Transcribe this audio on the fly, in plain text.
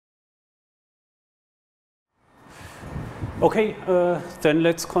Okay, then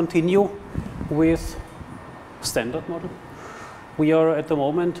let's continue with standard model. We are at the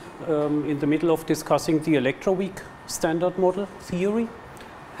moment in the middle of discussing the electroweak standard model theory.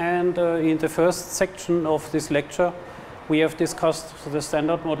 And in the first section of this lecture, we have discussed the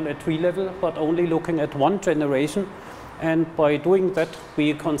standard model at tree level, but only looking at one generation. And by doing that,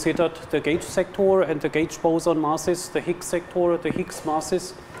 we considered the gauge sector and the gauge boson masses, the Higgs sector, the Higgs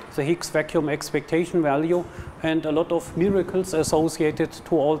masses, the Higgs vacuum expectation value, and a lot of miracles associated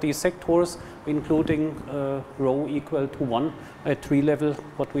to all these sectors, including rho equal to 1 at tree level,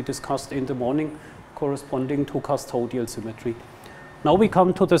 what we discussed in the morning, corresponding to custodial symmetry. Now we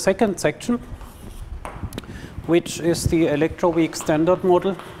come to the second section, which is the electroweak standard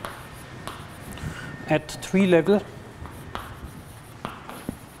model at tree level,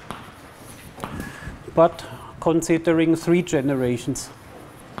 but considering 3 generations.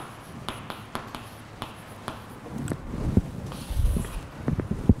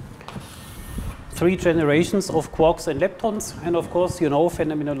 Three generations of quarks and leptons, and of course you know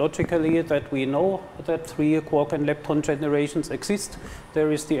phenomenologically that we know that 3 quark and lepton generations exist.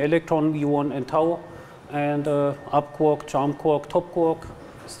 There is the electron, muon and tau, and up quark, charm quark, top quark,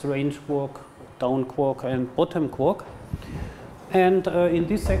 strange quark, down quark and bottom quark. And in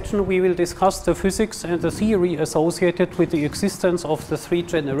this section we will discuss the physics and the theory associated with the existence of the 3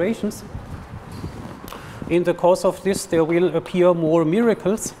 generations. In the course of this there will appear more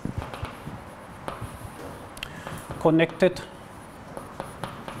miracles connected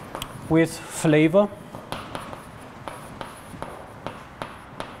with flavor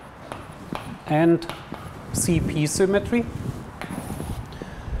and CP symmetry.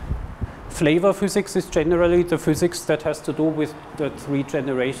 Flavor physics is generally the physics that has to do with the 3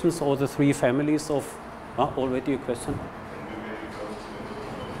 generations or the 3 families of... already a question?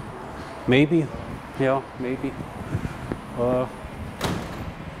 Maybe, yeah, maybe.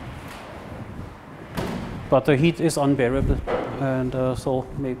 But the heat is unbearable, and so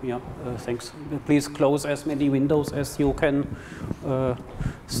maybe, yeah, thanks. Please close as many windows as you can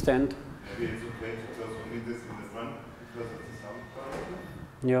stand. Maybe it's okay to close only this in the front because of the sound quality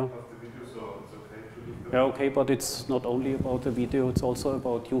yeah. of the video, so it's okay to leave the... Yeah, okay, but it's not only about the video, it's also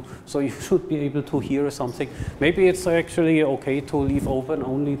about you. So you should be able to hear something. Maybe it's actually okay to leave open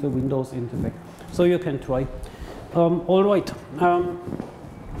only the windows in the back. So you can try. All right.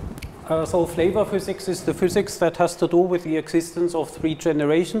 So flavor physics is the physics that has to do with the existence of 3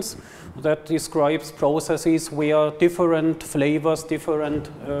 generations, that describes processes where different flavors, different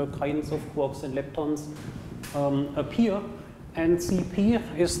kinds of quarks and leptons appear. And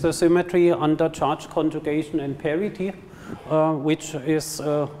CP is the symmetry under charge conjugation and parity, which is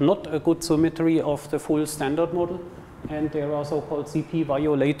not a good symmetry of the full standard model. And there are so-called CP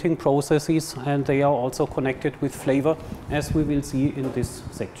violating processes, and they are also connected with flavor, as we will see in this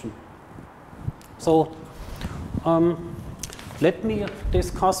section. So let me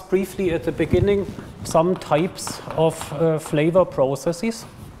discuss briefly at the beginning some types of flavor processes.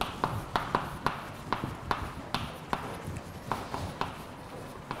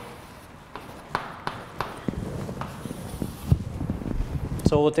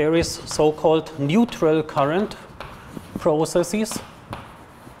 So there is so-called neutral current processes.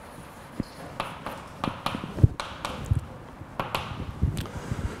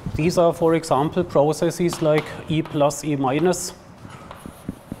 These are, for example, processes like E plus E minus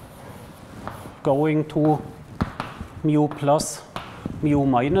going to mu plus mu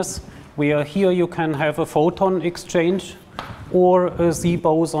minus, where here you can have a photon exchange or a Z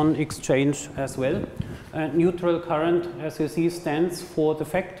boson exchange as well. And neutral current, as you see, stands for the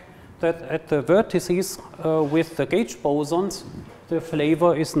fact that at the vertices with the gauge bosons, the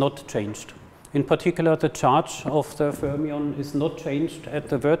flavor is not changed. In particular, the charge of the fermion is not changed at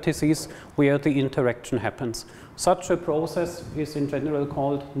the vertices where the interaction happens. Such a process is in general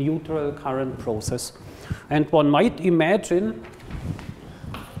called neutral current process. And one might imagine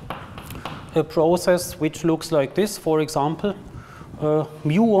a process which looks like this. For example,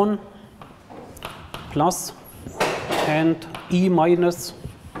 muon plus and E minus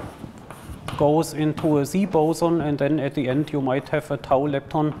goes into a Z boson, and then at the end you might have a tau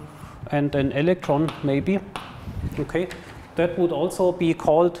lepton and an electron, maybe. Okay, that would also be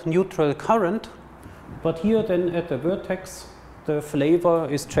called neutral current, but here then at the vertex the flavor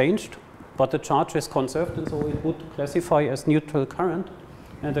is changed, but the charge is conserved, and so it would classify as neutral current.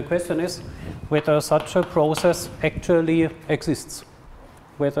 And the question is whether such a process actually exists,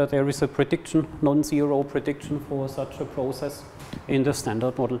 whether there is a prediction, non-zero prediction for such a process in the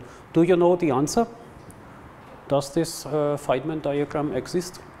standard model. Do you know the answer? Does this Feynman diagram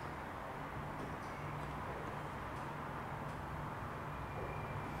exist?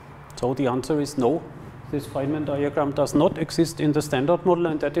 So the answer is no. This Feynman diagram does not exist in the standard model,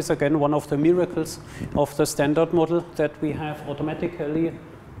 and that is again one of the miracles of the standard model, that we have automatically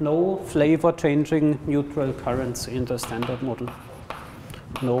no flavor changing neutral currents in the standard model.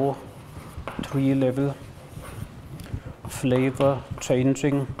 No tree-level flavor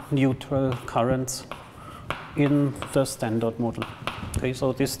changing neutral currents in the standard model. Okay,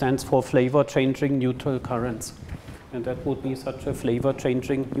 so this stands for flavor changing neutral currents, and that would be such a flavor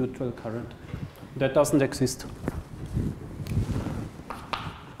changing neutral current. That doesn't exist.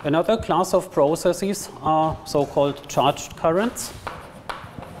 Another class of processes are so-called charged currents.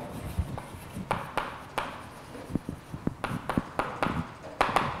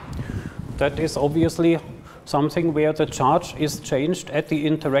 That is obviously something where the charge is changed at the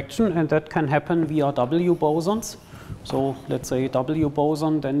interaction, and that can happen via W bosons. So let's say W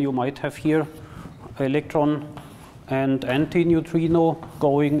boson, then you might have here electron and antineutrino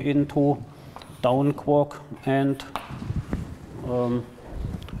going into down quark and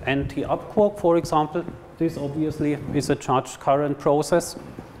anti-up quark, for example. This obviously is a charged current process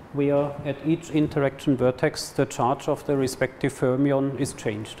where at each interaction vertex the charge of the respective fermion is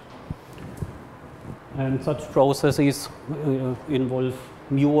changed. And such processes involve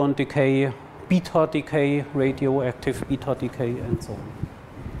muon decay, beta decay, radioactive beta decay, and so on.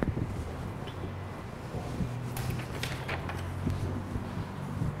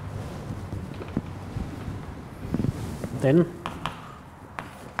 Then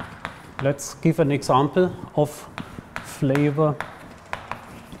let's give an example of flavor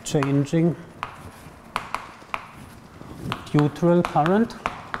changing neutral current,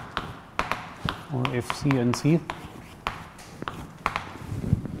 or FCNC.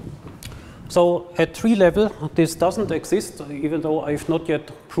 So at tree level, this doesn't exist, even though I've not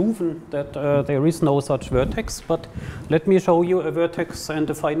yet proven that there is no such vertex. But let me show you a vertex and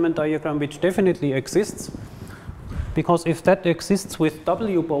a Feynman diagram which definitely exists. Because if that exists with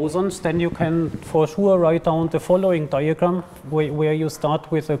W bosons, then you can for sure write down the following diagram, where you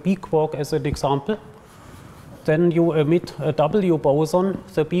start with a B quark as an example. Then you emit a W boson,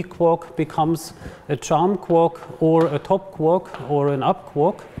 the B quark becomes a charm quark or a top quark or an up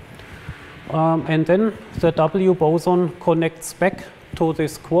quark. And then the W boson connects back to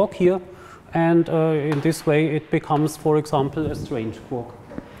this quark here, and in this way it becomes, for example, a strange quark.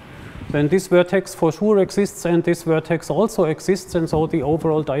 Then this vertex for sure exists, and this vertex also exists, and so the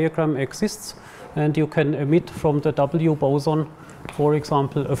overall diagram exists, and you can emit from the W boson, for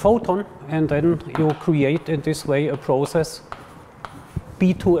example, a photon, and then you create in this way a process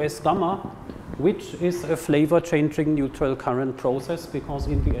B2S gamma, which is a flavor changing neutral current process, because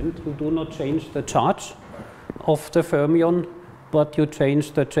in the end you do not change the charge of the fermion, but you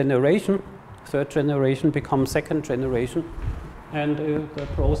change the generation. Third generation becomes second generation. And the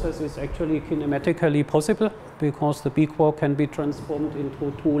process is actually kinematically possible, because the B quark can be transformed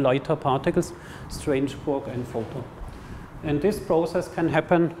into two lighter particles, strange quark and photon. And this process can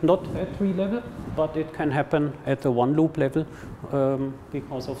happen not at tree level, but it can happen at the one loop level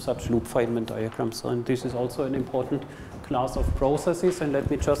because of such loop Feynman diagrams. And this is also an important class of processes. And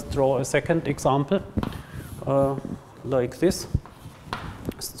let me just draw a second example like this.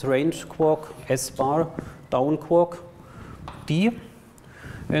 Strange quark S bar, down quark D,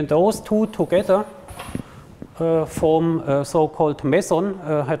 and those two together form a so-called meson,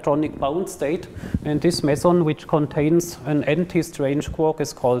 a hadronic bound state, and this meson, which contains an anti-strange quark,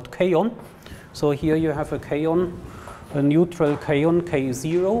 is called kaon. So here you have a kaon, a neutral kaon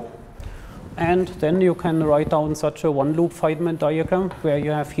K0, and then you can write down such a one-loop Feynman diagram where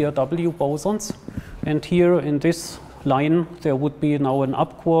you have here W bosons, and here in this line there would be now an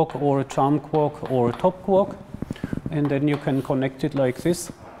up quark or a charm quark or a top quark. And then you can connect it like this.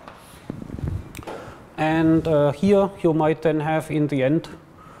 And here you might then have in the end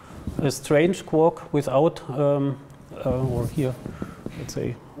a strange quark without, or here, let's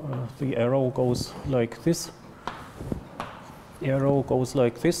say the arrow goes like this. Arrow goes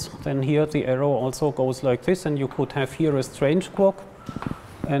like this. Then here the arrow also goes like this, and you could have here a strange quark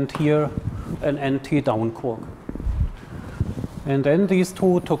and here an anti-down quark. And then these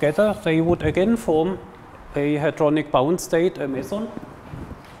two together, they would again form a hadronic bound state, a meson,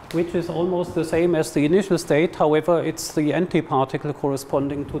 which is almost the same as the initial state. However, it's the antiparticle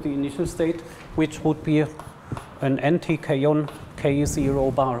corresponding to the initial state, which would be an anti-kaon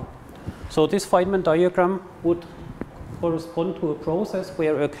K0 bar. So this Feynman diagram would correspond to a process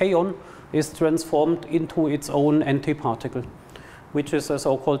where a kaon is transformed into its own antiparticle, which is a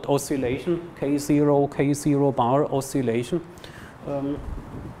so-called oscillation, K0 bar oscillation,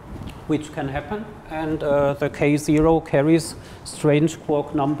 which can happen, and the K0 carries strange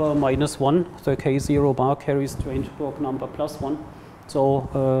quark number -1, the K0 bar carries strange quark number +1.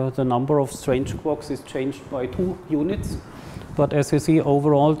 So the number of strange quarks is changed by 2 units. But as you see,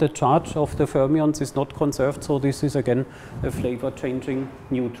 overall, the charge of the fermions is not conserved. So this is, again, a flavor-changing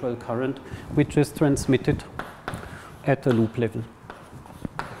neutral current, which is transmitted at the loop level.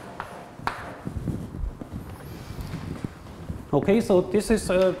 Okay, so this is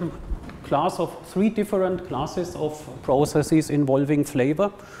a class of 3 different classes of processes involving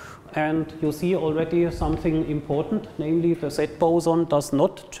flavor. And you see already something important, namely the Z boson does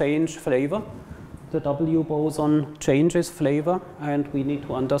not change flavor. The W boson changes flavor, and we need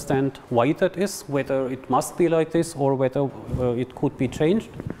to understand why that is, whether it must be like this or whether it could be changed.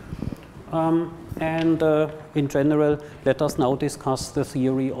 In general, let us now discuss the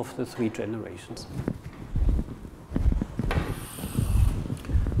theory of the 3 generations.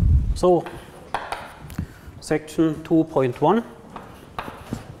 So, section 2.1.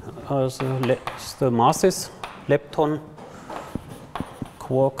 The masses, lepton,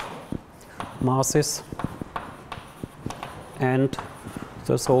 quark masses, and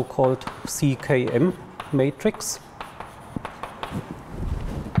the so-called CKM matrix.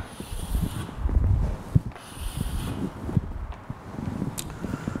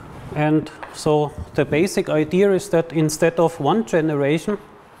 And so the basic idea is that instead of 1 generation,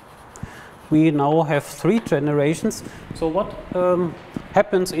 we now have 3 generations. So what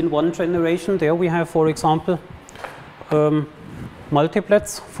happens in 1 generation? There we have, for example,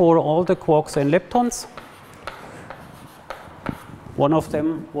 multiplets for all the quarks and leptons. One of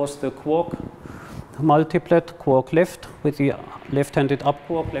them was the quark multiplet, quark left, with the left-handed up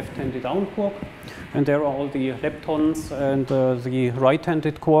quark, left-handed down quark. And there are all the leptons and the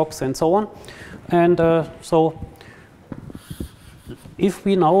right-handed quarks and so on. And so if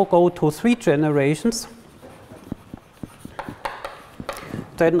we now go to 3 generations,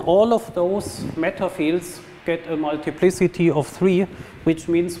 then all of those matter fields get a multiplicity of 3, which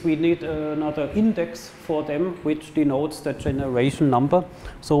means we need another index for them, which denotes the generation number.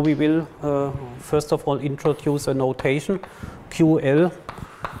 So we will first of all introduce a notation, QL,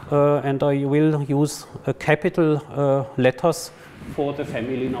 and I will use capital letters for the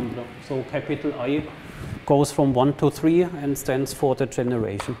family number. So capital I goes from 1 to 3 and stands for the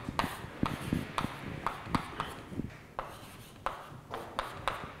generation.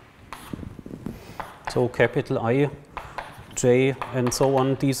 So capital I, J, and so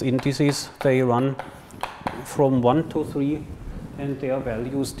on, these indices, they run from 1 to 3, and their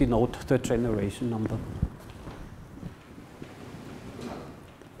values denote the generation number.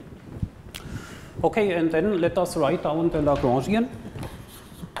 Okay, and then let us write down the Lagrangian.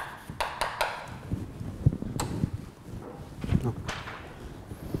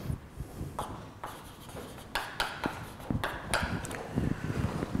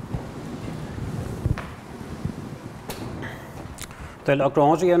 The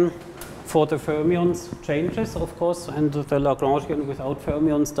Lagrangian for the fermions changes, of course, and the Lagrangian without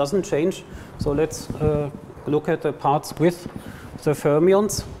fermions doesn't change. So let's look at the parts with the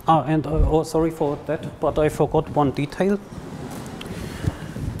fermions. Oh, sorry for that, but I forgot one detail.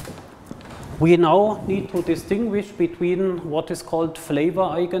 We now need to distinguish between what is called flavor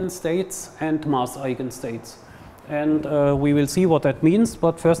eigenstates and mass eigenstates. And we will see what that means,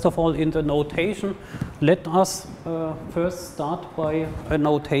 but first of all, in the notation, let us first start by a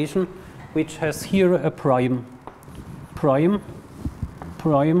notation which has here a prime. Prime,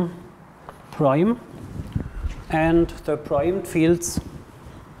 prime, prime, and the primed fields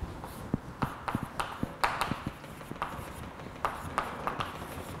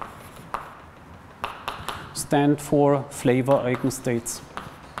stand for flavor eigenstates.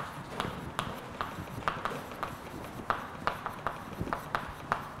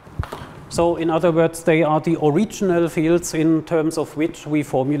 So in other words, they are the original fields in terms of which we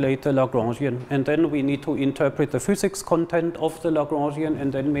formulate the Lagrangian. And then we need to interpret the physics content of the Lagrangian,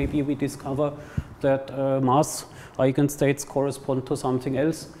 and then maybe we discover that mass eigenstates correspond to something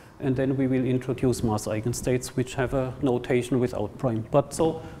else, and then we will introduce mass eigenstates which have a notation without prime. But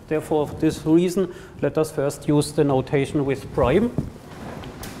so therefore, for this reason, let us first use the notation with prime.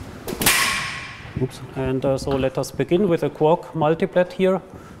 Oops. And so let us begin with a quark multiplet here.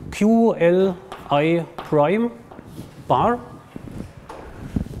 QLI prime bar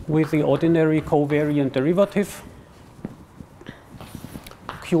with the ordinary covariant derivative.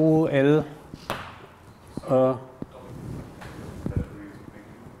 QL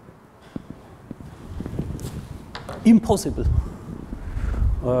impossible.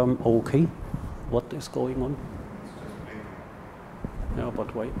 Okay, what is going on? Yeah,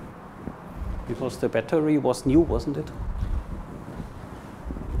 but why? because the battery was new, wasn't it?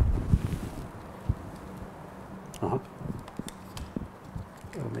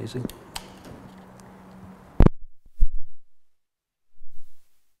 Amazing.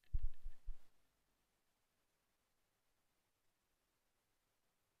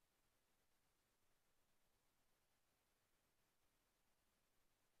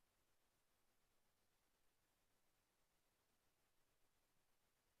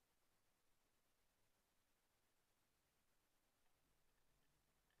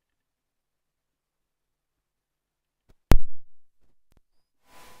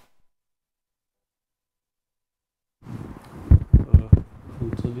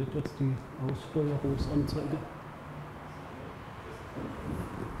 Funktioniert jetzt die Aussteuerungsanzeige?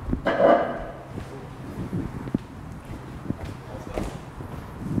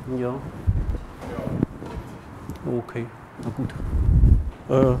 Ja. Okay, na gut.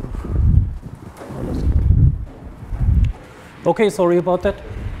 Okay, sorry about that.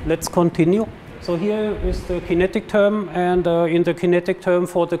 Let's continue. So here is the kinetic term, and in the kinetic term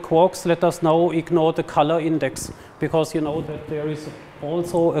for the quarks, let us now ignore the color index, because you know that there is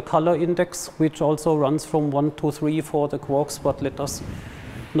also a color index which also runs from 1 to 3 for the quarks, but let us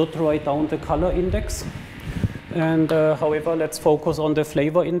not write down the color index. And however, let's focus on the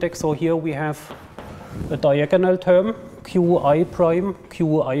flavor index. So here we have a diagonal term, qi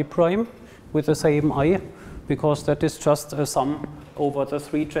prime with the same I, because that is just a sum over the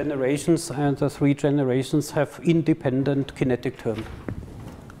 3 generations, and the 3 generations have independent kinetic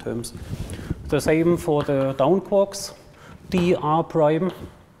terms. The same for the down quarks, dr prime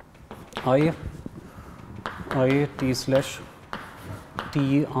I d slash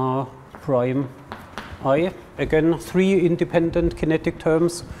dr prime I. Again, 3 independent kinetic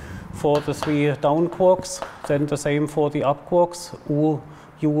terms for the 3 down quarks, then the same for the up quarks,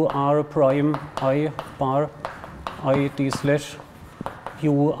 ur prime I bar I d slash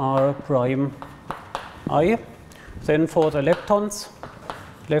ur prime I. Then for the leptons,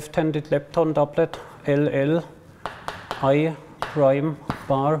 left-handed lepton doublet, ll I prime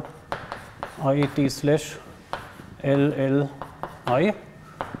bar I d slash ll I,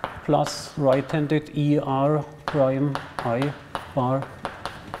 plus right-handed er prime I bar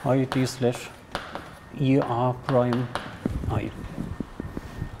I d slash er prime I.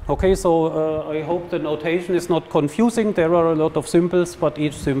 Okay, so I hope the notation is not confusing. There are a lot of symbols, but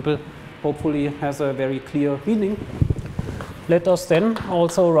each symbol hopefully has a very clear meaning. Let us then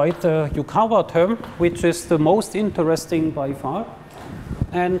also write the Yukawa term, which is the most interesting by far.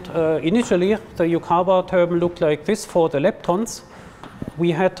 And initially, the Yukawa term looked like this for the leptons.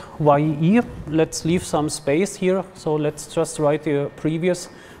 We had ye. Let's leave some space here. So let's just write the previous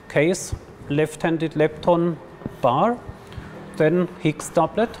case, left-handed lepton bar, then Higgs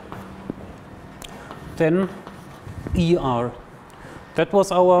doublet, then er. That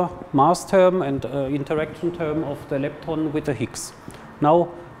was our mass term and interaction term of the lepton with the Higgs. Now,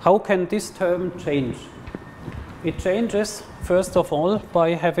 how can this term change? It changes, first of all,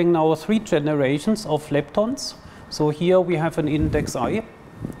 by having now 3 generations of leptons. So here we have an index I.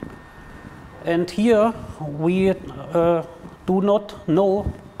 And here we do not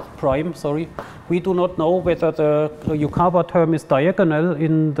know, we do not know whether the Yukawa term is diagonal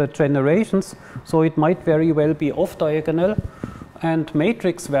in the generations. So it might very well be off diagonal and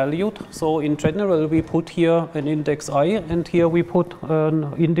matrix valued. So in general, we put here an index I, and here we put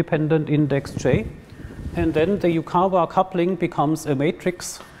an independent index J. And then the Yukawa coupling becomes a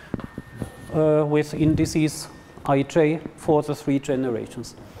matrix with indices ij for the 3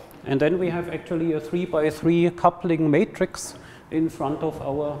 generations. And then we have actually a 3 by 3 coupling matrix in front of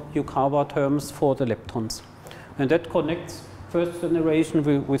our Yukawa terms for the leptons. And that connects first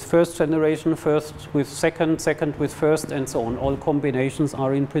generation with first generation, first with second, second with first, and so on. All combinations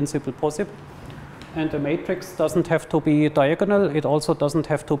are in principle possible. And the matrix doesn't have to be diagonal. It also doesn't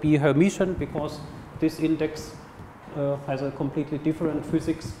have to be Hermitian, because this index has a completely different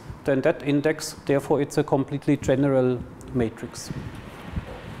physics than that index. Therefore, it's a completely general matrix.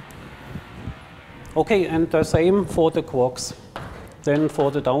 Okay, and the same for the quarks. Then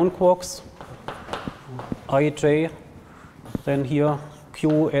for the down quarks, ij, then here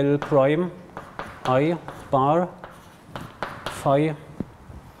ql prime I bar phi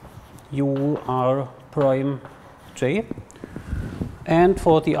ur prime j. And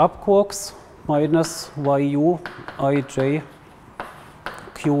for the up quarks, minus yu ij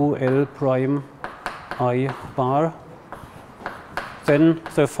ql prime I bar. Then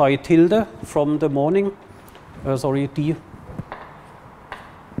the phi tilde from the morning, d.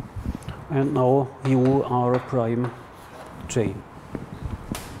 And now ur prime j.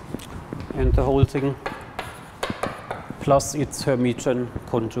 and the whole thing plus its Hermitian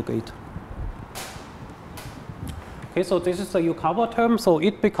conjugate. Okay, so this is the Yukawa term, so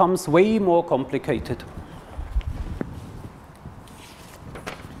it becomes way more complicated.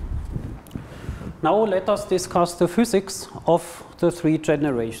 Now let us discuss the physics of the three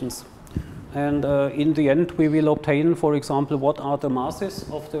generations. And in the end, we will obtain, for example, what are the masses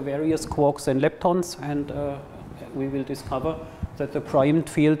of the various quarks and leptons, and we will discover that the primed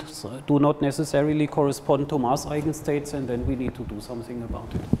fields do not necessarily correspond to mass eigenstates, and then we need to do something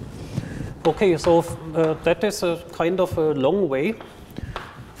about it. Okay, so that is a kind of a long way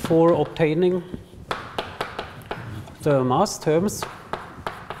for obtaining the mass terms.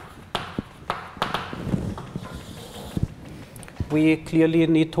 We clearly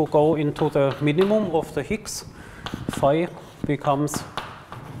need to go into the minimum of the Higgs. Phi becomes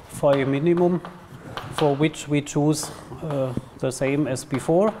phi minimum, for which we choose the same as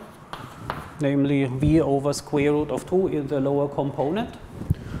before, namely v over square root of 2 in the lower component.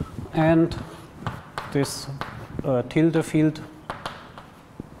 And this tilde field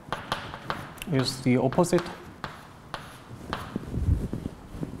is the opposite.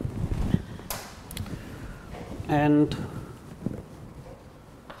 And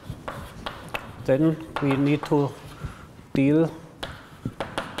then we need to deal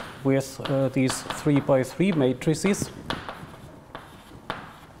with these 3×3 matrices.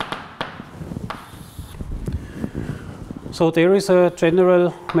 So there is a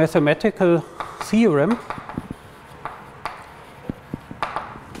general mathematical theorem,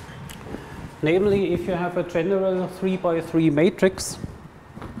 namely if you have a general 3×3 matrix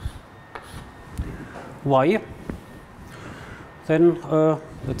Y, then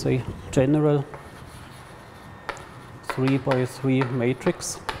let's say general 3×3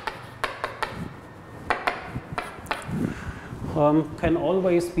 matrix can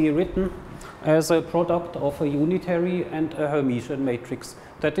always be written as a product of a unitary and a Hermitian matrix.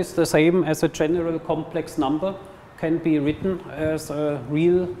 That is the same as a general complex number can be written as a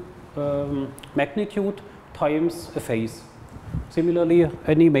real magnitude times a phase. Similarly,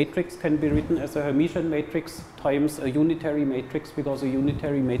 any matrix can be written as a Hermitian matrix times a unitary matrix, because a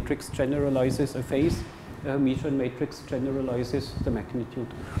unitary matrix generalizes a phase, a Hermitian matrix generalizes the magnitude.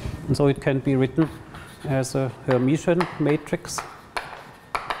 And so it can be written as a Hermitian matrix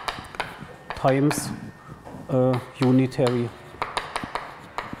times a unitary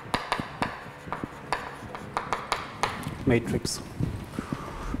matrix.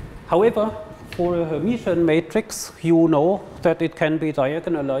 However, for a Hermitian matrix, you know that it can be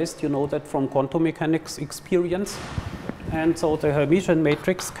diagonalized. You know that from quantum mechanics experience. And so the Hermitian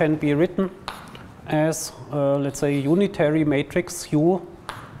matrix can be written as, let's say, unitary matrix U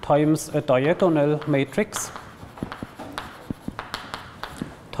times a diagonal matrix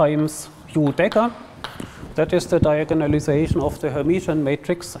times U dagger. That is the diagonalization of the Hermitian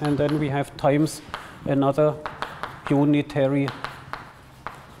matrix, and then we have times another unitary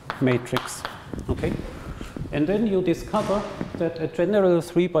matrix. Okay, and then you discover that a general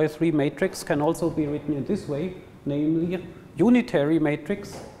 3×3 matrix can also be written in this way, namely unitary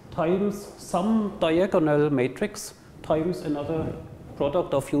matrix times some diagonal matrix times another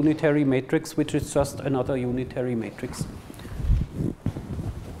product of unitary matrix, which is just another unitary matrix.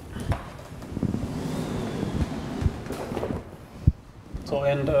 So,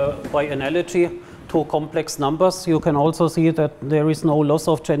 and by analogy to complex numbers, you can also see that there is no loss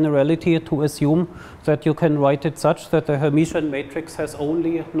of generality to assume that you can write it such that the Hermitian matrix has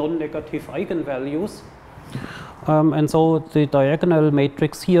only non-negative eigenvalues. And so the diagonal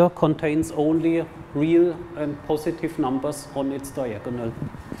matrix here contains only real and positive numbers on its diagonal.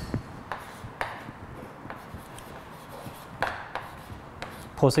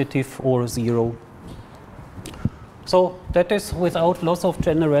 Positive or 0. So that is without loss of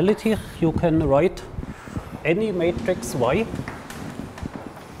generality. You can write any matrix Y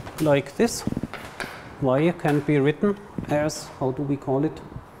like this. Y can be written as, how do we call it?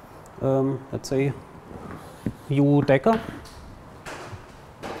 Let's say U dagger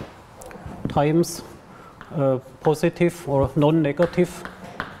times positive or non-negative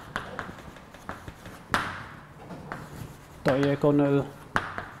diagonal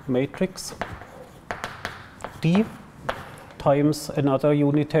matrix D times another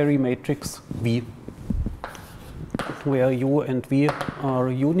unitary matrix V, where U and V are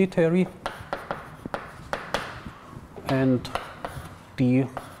unitary and D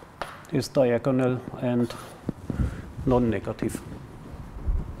is diagonal and non-negative.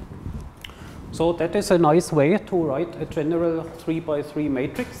 So that is a nice way to write a general 3×3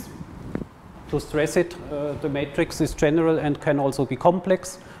 matrix. To stress it, the matrix is general and can also be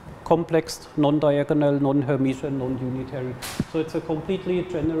complex. complex, non-diagonal, non-Hermitian, non-unitary. So it's a completely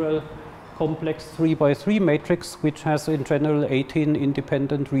general complex 3 by 3 matrix which has in general 18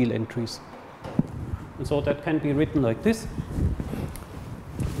 independent real entries. And so that can be written like this.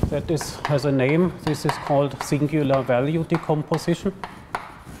 That has a name. This is called singular value decomposition.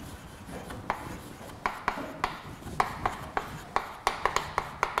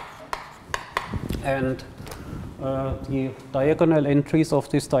 And the diagonal entries of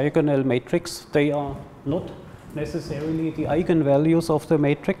this diagonal matrix, they are not necessarily the eigenvalues of the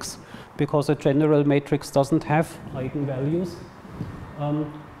matrix, because a general matrix doesn't have eigenvalues,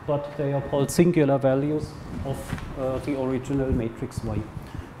 but they are called singular values of the original matrix Y.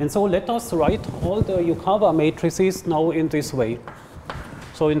 And so let us write all the Yukawa matrices now in this way.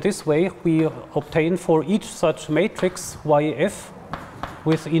 So in this way, we obtain for each such matrix YF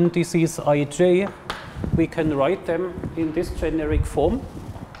with indices ij, we can write them in this generic form.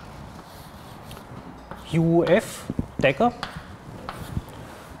 UF dagger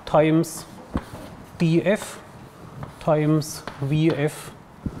times DF times VF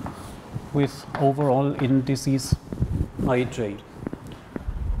with overall indices ij.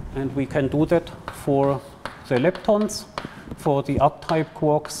 And we can do that for the leptons, for the up-type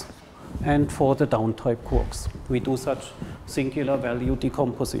quarks, and for the down-type quarks. We do such singular value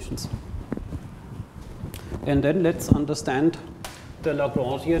decompositions. And then let's understand the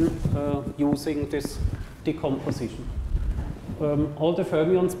Lagrangian using this decomposition. All the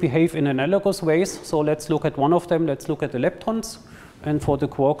fermions behave in analogous ways, so let's look at one of them. Let's look at the leptons, and for the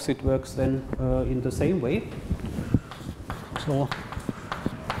quarks it works then in the same way. So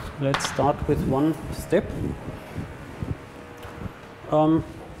let's start with one step.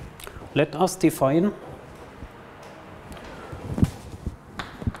 Let us define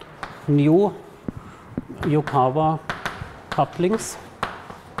new Yukawa couplings.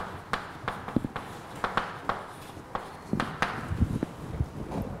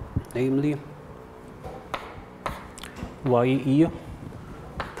 Namely YE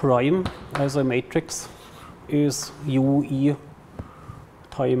prime as a matrix is UE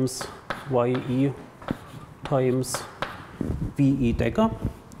times YE times VE dagger,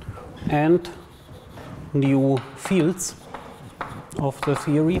 and new fields of the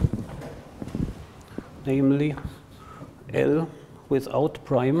theory, namely L without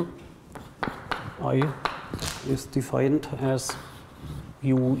prime I is defined as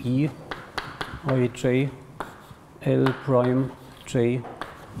UE ij L prime j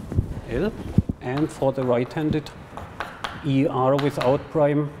L, and for the right-handed ER without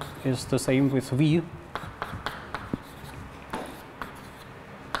prime is the same with V.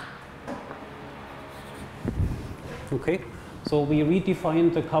 Okay, so we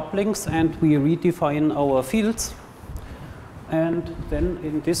redefine the couplings and we redefine our fields, and then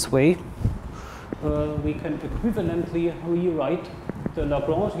in this way we can equivalently rewrite the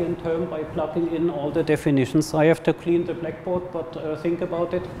Lagrangian term by plugging in all the definitions. I have to clean the blackboard, but think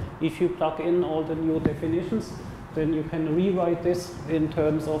about it. If you plug in all the new definitions, then you can rewrite this in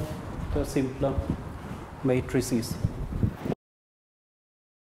terms of the simpler matrices.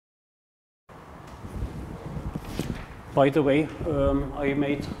 By the way, I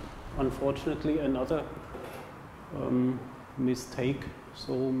made, unfortunately, another mistake,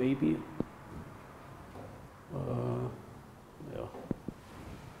 so maybe, yeah.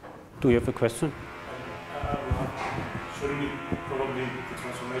 Do you have a question? Shouldn't we probably the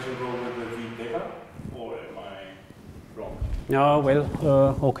transformation go with the V dagger, or am I wrong? Yeah, well,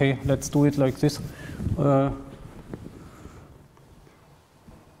 okay, let's do it like this.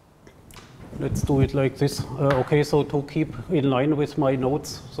 Let's do it like this. Okay, so to keep in line with my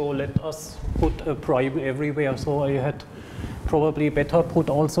notes, so let us put a prime everywhere. So I had probably better put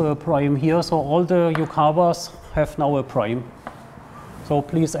also a prime here. So all the Yukawas have now a prime. So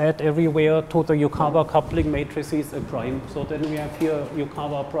please add everywhere to the Yukawa coupling matrices a prime. So then we have here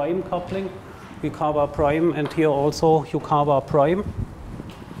Yukawa prime coupling, Yukawa prime, and here also Yukawa prime,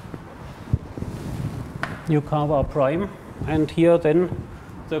 Yukawa prime, and here then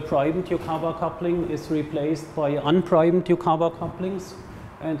the primed Yukawa coupling is replaced by unprimed Yukawa couplings,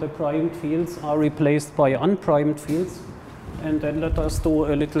 and the primed fields are replaced by unprimed fields. And then let us do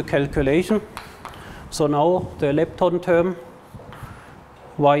a little calculation. So now the lepton term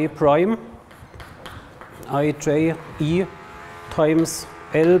Y prime ij E times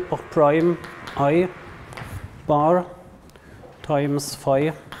L prime I bar times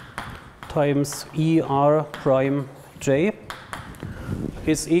phi times ER prime j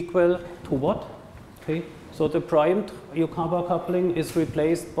is equal to what? Okay, so the primed Yukawa coupling is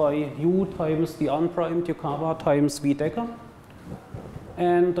replaced by U times the unprimed Yukawa times V dagger,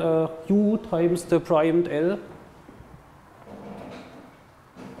 and U times the primed L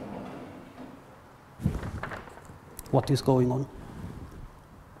what is going on?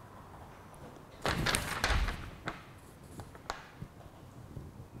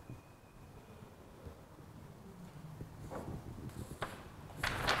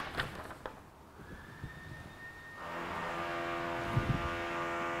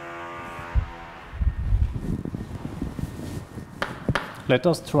 Let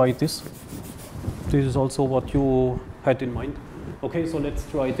us try this. This is also what you had in mind. Okay, so let's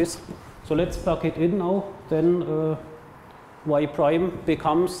try this. So let's plug it in now. Then y prime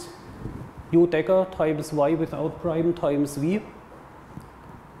becomes u dagger times y without prime times v.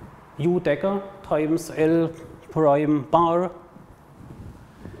 U dagger times L prime bar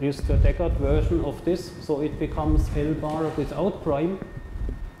is the daggered version of this. So it becomes L bar without prime.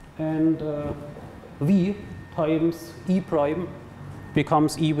 And v times e prime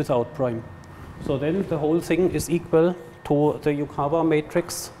becomes E without prime. So then the whole thing is equal to the Yukawa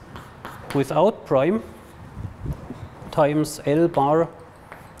matrix without prime times L bar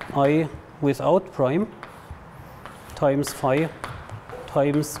I without prime times phi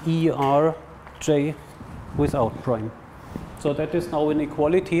times ER J without prime. So that is now an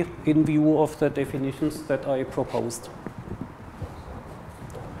equality in view of the definitions that I proposed.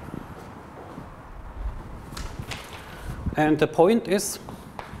 And the point is,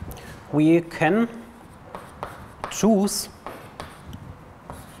 we can choose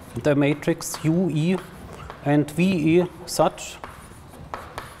the matrix UE and VE such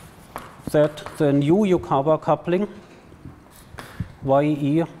that the new Yukawa coupling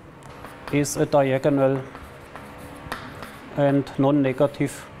YE is a diagonal and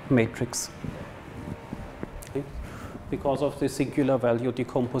non-negative matrix, okay, because of the singular value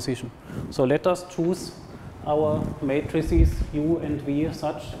decomposition. So let us choose our matrices U and V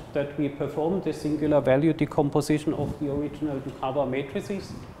such that we perform the singular value decomposition of the original Yukawa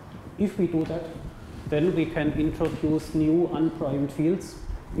matrices. If we do that, then we can introduce new unprimed fields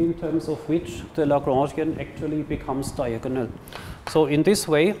in terms of which the Lagrangian actually becomes diagonal. So in this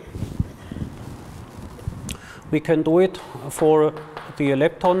way, we can do it for the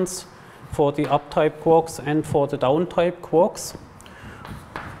leptons, for the up-type quarks, and for the down-type quarks.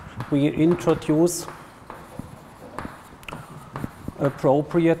 We introduce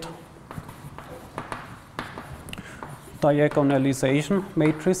appropriate diagonalization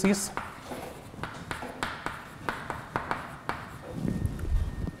matrices.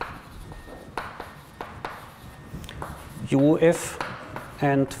 UF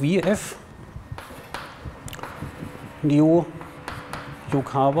and VF, new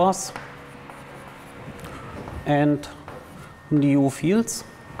Yukawas and new fields,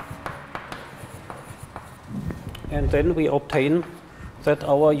 and then we obtain that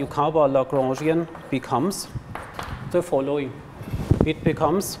our Yukawa Lagrangian becomes the following. It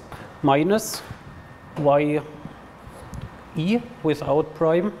becomes minus YE without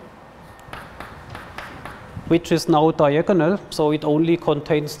prime, which is now diagonal, so it only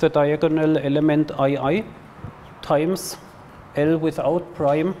contains the diagonal element II, times L without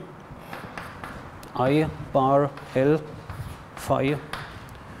prime, I bar L phi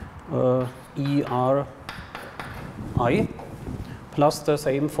ER I, plus the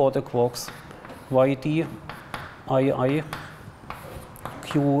same for the quarks, YD II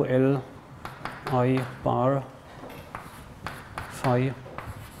QL I bar phi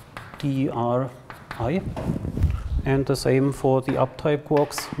DR I, and the same for the up-type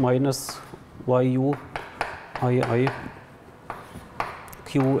quarks, minus YU II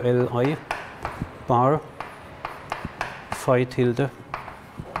QLI bar phi tilde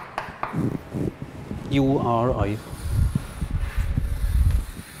URI.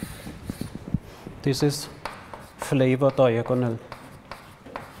 This is flavor diagonal.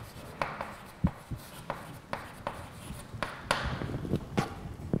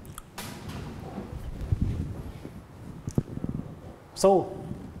 So,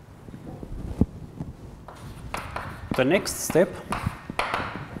 the next step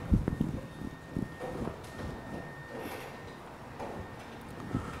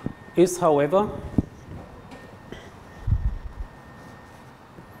is, however,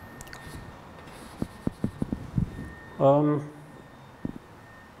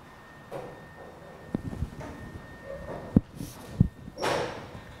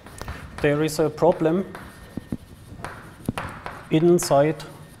 there is a problem inside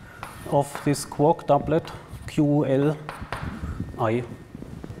of this quark doublet QLI,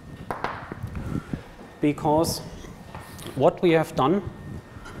 because what we have done,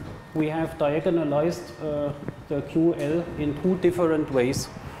 we have diagonalized the QL in two different ways.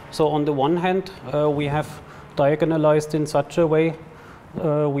 So on the one hand, we have diagonalized in such a way,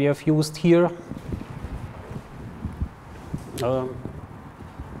 we have used here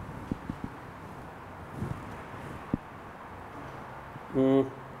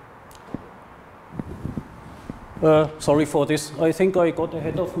sorry for this. I think I got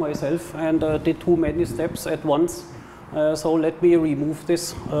ahead of myself and did too many steps at once. So let me remove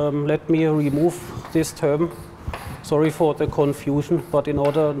this. Let me remove this term. Sorry for the confusion, but in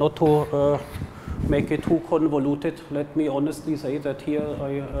order not to make it too convoluted, let me honestly say that here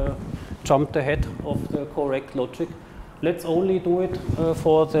I jumped ahead of the correct logic. Let's only do it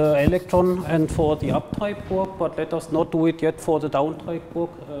for the electron and for the up-type quark, but let us not do it yet for the down-type quark.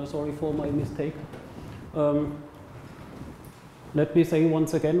 Sorry for my mistake. Let me say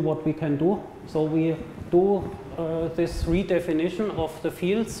once again what we can do. So we do this redefinition of the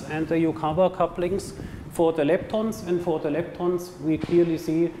fields and the Yukawa couplings for the leptons, and for the leptons we clearly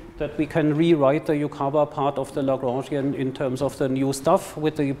see that we can rewrite the Yukawa part of the Lagrangian in terms of the new stuff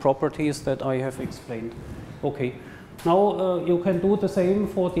with the properties that I have explained. Okay. Now you can do the same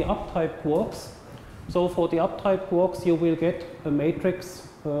for the up-type quarks. So for the up-type quarks you will get a matrix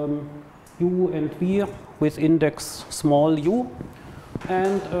U and V with index small u,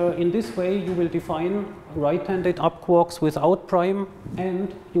 and in this way you will define right-handed up quarks without prime,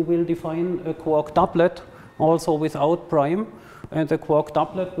 and you will define a quark doublet also without prime, and the quark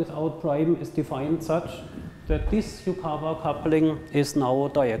doublet without prime is defined such that this Yukawa coupling is now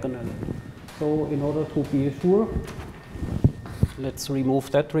diagonal. So in order to be sure, let's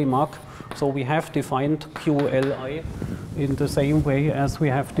remove that remark. So we have defined QLI in the same way as we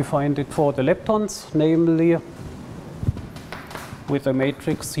have defined it for the leptons, namely with a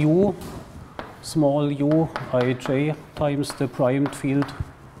matrix U, small u ij times the primed field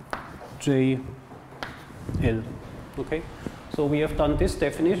JL. Okay, so we have done this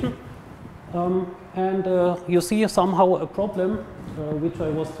definition, and you see somehow a problem which I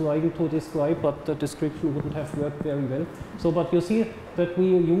was trying to describe, but the description wouldn't have worked very well. So, but you see that we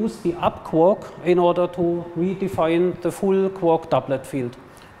use the up quark in order to redefine the full quark doublet field.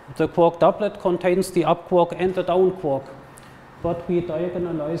 The quark doublet contains the up quark and the down quark, but we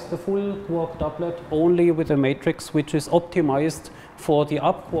diagonalize the full quark doublet only with a matrix which is optimized for the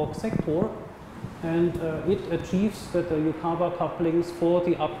up quark sector, and it achieves that the Yukawa couplings for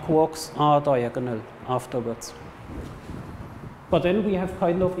the up quarks are diagonal afterwards. But then we have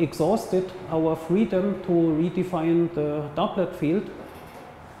kind of exhausted our freedom to redefine the doublet field,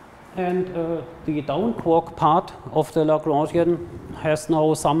 and the down quark part of the Lagrangian has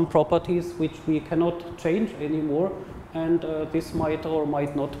now some properties which we cannot change anymore, and this might or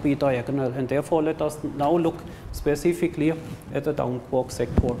might not be diagonal, and therefore let us now look specifically at the down quark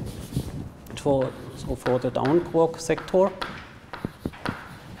sector. So for the down quark sector,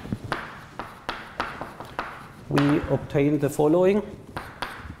 we obtain the following.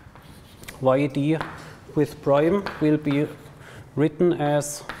 Yd with prime will be written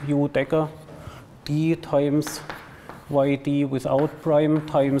as U dagger d times Yd without prime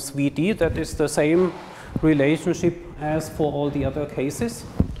times Vd. That is the same relationship as for all the other cases.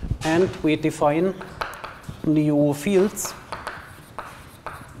 And we define new fields.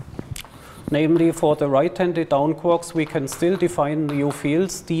 Namely, for the right-handed down quarks, we can still define new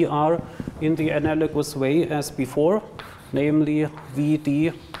fields, dr, in the analogous way as before, namely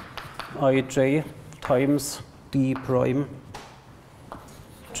Vd ij times d prime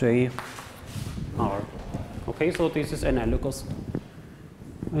jr. Okay, so this is analogous.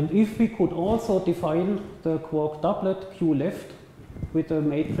 And if we could also define the quark doublet Q left with the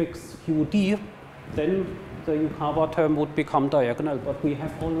matrix Qd, then the Yukawa term would become diagonal, but we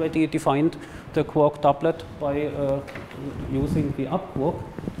have already defined the quark doublet by using the up quark,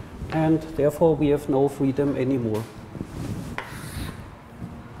 and therefore we have no freedom anymore.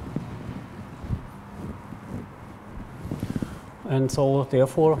 And so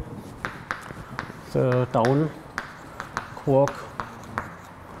therefore the down quark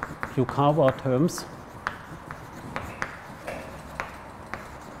Yukawa terms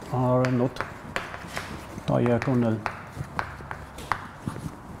are not diagonal.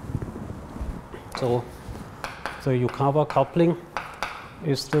 So the Yukawa coupling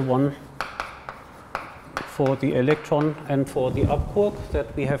is the one for the electron and for the up quark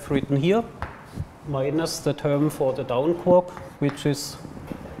that we have written here, minus the term for the down quark, which is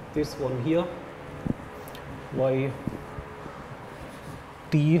this one here, y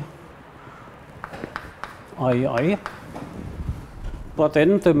d ii. But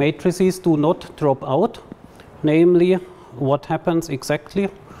then the matrices do not drop out, namely what happens exactly.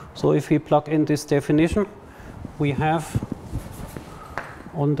 So if we plug in this definition, we have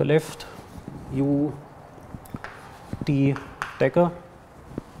on the left u d dagger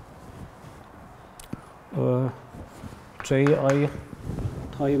ji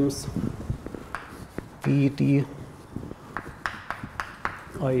times v d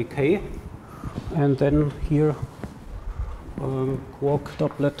ik, and then here quak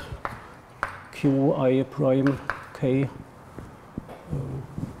doublet qi prime k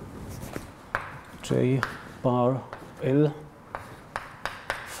j bar l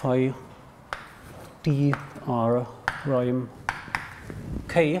phi d r prime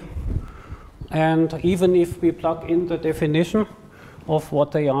k. And even if we plug in the definition of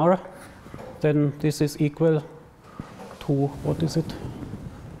what they are, then this is equal to, what is it?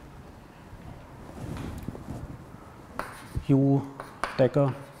 U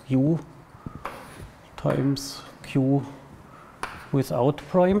dagger u times q without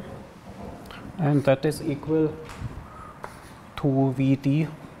prime, and that is equal to Vd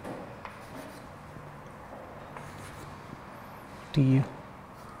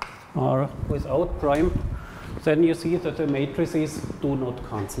dr without prime. Then you see that the matrices do not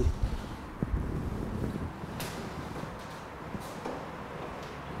cancel.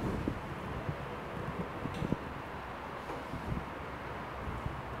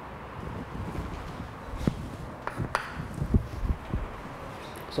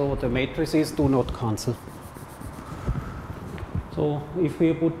 So the matrices do not cancel. So if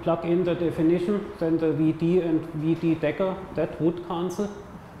we would plug in the definition, then the Vd and Vd dagger, that would cancel,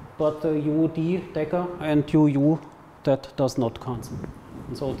 but the Ud dagger and Uu, that does not cancel.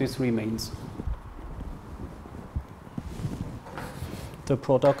 And so this remains. The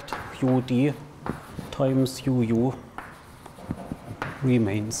product Ud times Uu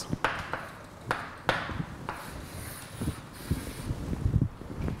remains.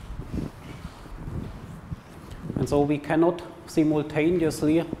 And so we cannot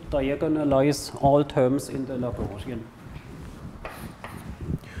simultaneously diagonalize all terms in the Lagrangian.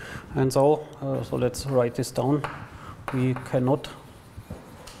 And so, so let's write this down. We cannot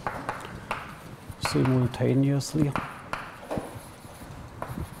simultaneously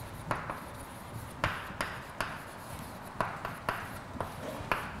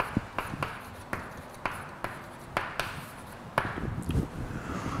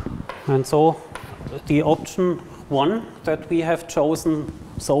and so the option 1 that we have chosen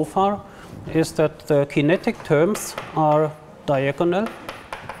so far is that the kinetic terms are diagonal.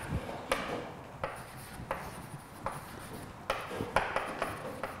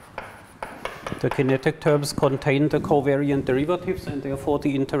 The kinetic terms contain the covariant derivatives and therefore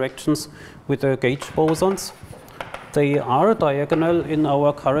the interactions with the gauge bosons. They are diagonal in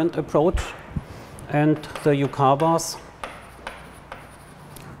our current approach, and the Yukawas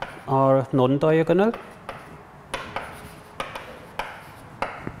are non-diagonal.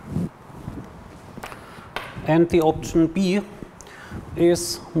 And the option B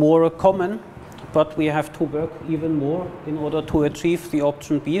is more common, but we have to work even more in order to achieve the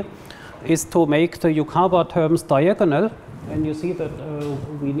option B, is to make the Yukawa terms diagonal. And you see that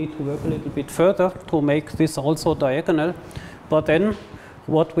we need to work a little bit further to make this also diagonal. But then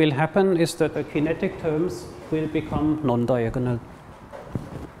what will happen is that the kinetic terms will become non-diagonal.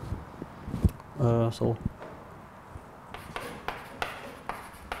 So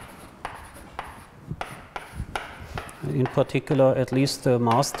in particular, at least the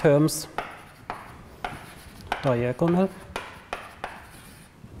mass terms diagonal,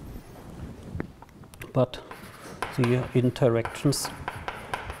 but the interactions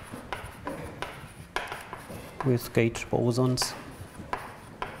with gauge bosons,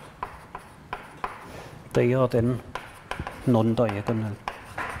 they are then non-diagonal.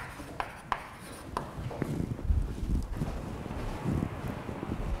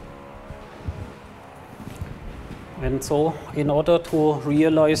 And so, in order to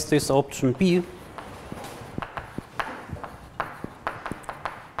realize this option B,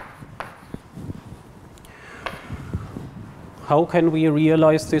 how can we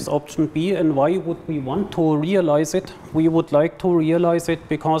realize this option B, and why would we want to realize it? We would like to realize it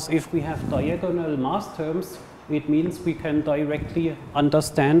because if we have diagonal mass terms, it means we can directly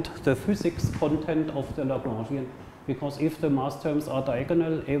understand the physics content of the Lagrangian. Because if the mass terms are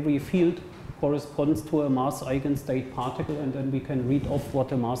diagonal, every field corresponds to a mass eigenstate particle, and then we can read off what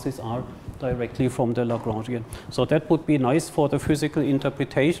the masses are directly from the Lagrangian. So that would be nice for the physical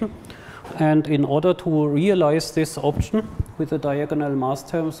interpretation. And in order to realize this option with the diagonal mass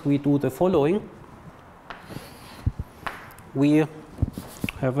terms, we do the following. We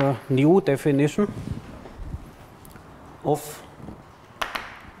have a new definition of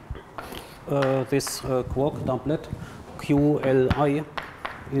this quark doublet QLI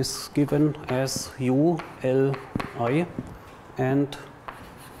is given as ULI and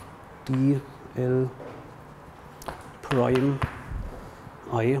DL prime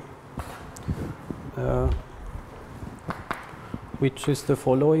I, which is the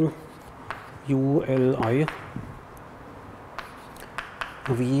following: ULI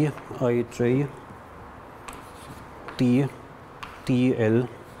Vij D DL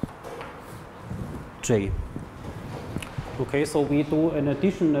J. Okay, so we do an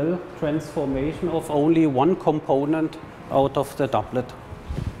additional transformation of only one component out of the doublet.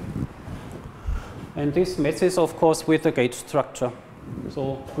 And this messes, of course, with the gauge structure.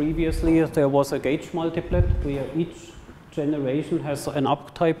 So previously there was a gauge multiplet where each generation has an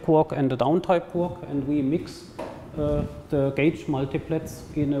up-type quark and a down-type quark, and we mix the gauge multiplets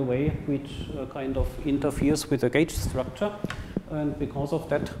in a way which kind of interferes with the gauge structure. And because of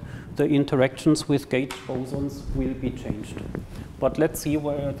that, the interactions with gauge bosons will be changed. But let's see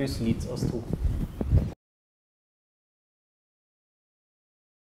where this leads us to.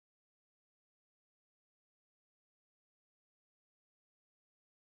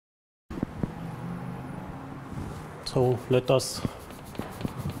 So let us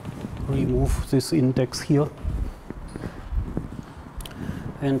remove this index here.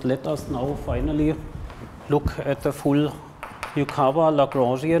 And let us now finally look at the full Yukawa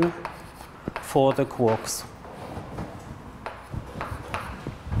Lagrangian for the quarks.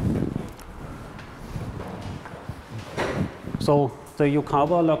 So the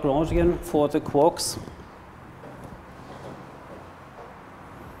Yukawa Lagrangian for the quarks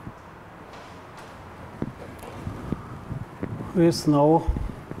is now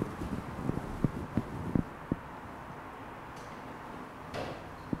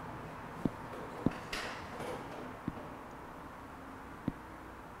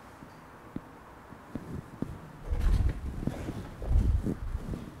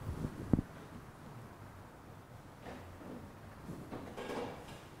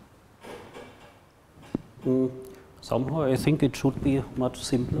somehow I think it should be much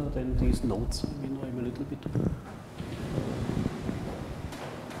simpler than these notes. I mean, I'm a little bit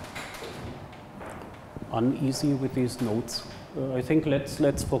uneasy with these notes. I think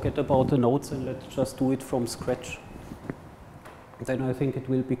let's forget about the notes and let's just do it from scratch. Then I think it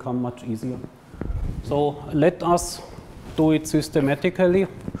will become much easier. So let us do it systematically.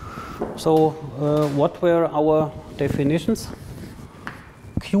 So what were our definitions?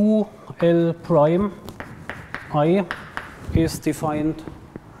 QL prime I is defined,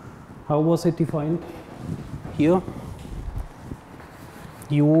 how was it defined? Here,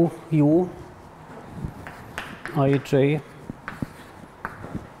 U Ij,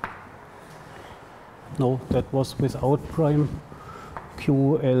 no, that was without prime,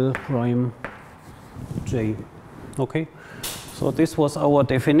 QL prime J. Okay, so this was our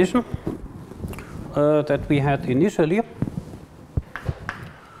definition that we had initially.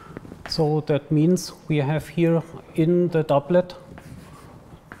 So that means we have here in the doublet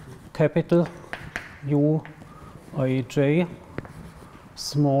capital Uij,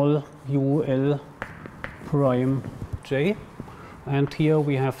 small ul prime j, and here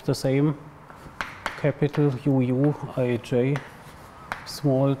we have the same capital Uij,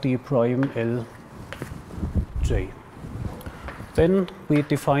 small d prime l j. Then we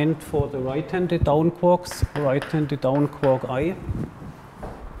defined for the right-handed down quarks, right-handed down quark I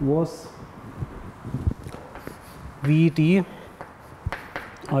was Vd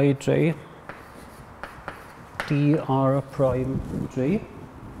Ij dr prime j,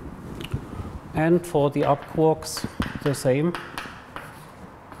 and for the up quarks the same.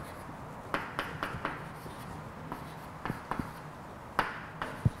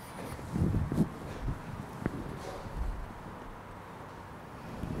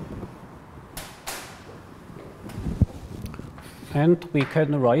 And we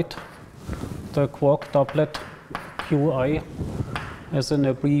can write the quark doublet Qi as an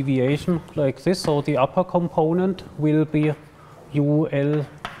abbreviation like this. So the upper component will be ULI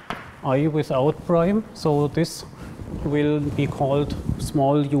without prime. So this will be called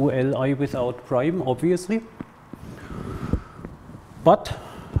small ULI without prime, obviously. But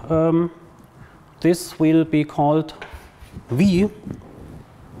this will be called V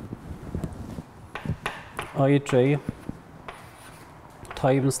Ij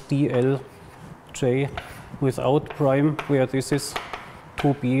times dl j without prime, where this is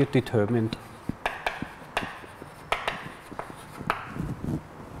to be determined.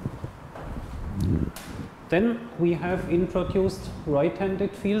 Then we have introduced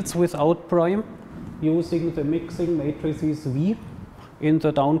right-handed fields without prime using the mixing matrices V in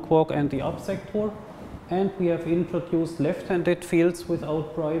the down quark and the up sector, and we have introduced left-handed fields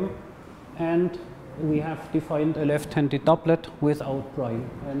without prime, and we have defined a left-handed doublet without prime.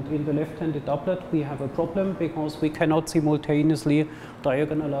 And in the left-handed doublet we have a problem because we cannot simultaneously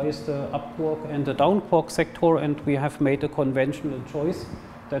diagonalize the up quark and the down quark sector, and we have made a conventional choice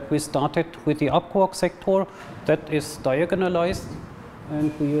that we started with the up quark sector that is diagonalized,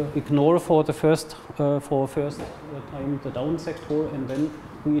 and we ignore for the first time the down sector, and then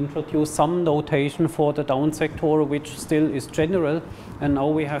we introduce some notation for the down sector which still is general, and now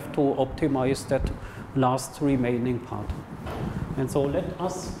we have to optimize that last remaining part. And so let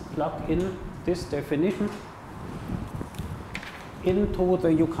us plug in this definition into the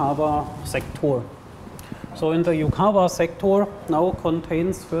Yukawa sector. So in the Yukawa sector now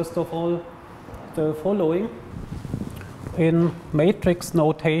contains first of all the following. In matrix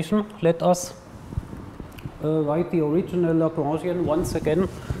notation, let us write the original Lagrangian once again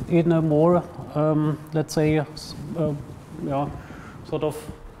in a more, let's say, sort of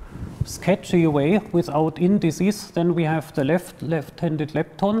sketchy way without indices. Then we have the left-handed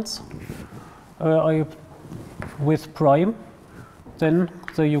leptons with prime. Then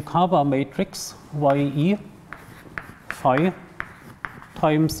the Yukawa matrix YE phi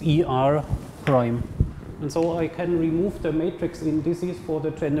times ER prime. And so I can remove the matrix indices for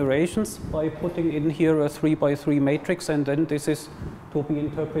the generations by putting in here a 3 by 3 matrix, and then this is to be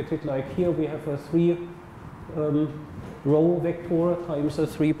interpreted like here we have a 3 row vector times a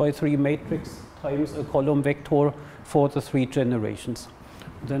 3 by 3 matrix times a column vector for the 3 generations.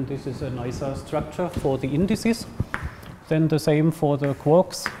 Then this is a nicer structure for the indices. Then the same for the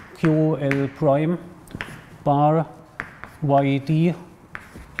quarks, QL prime bar YD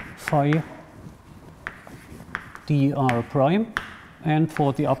phi dr prime, and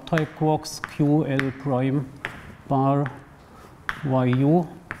for the uptype quarks QL prime bar YU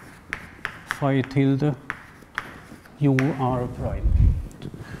phi tilde UR prime.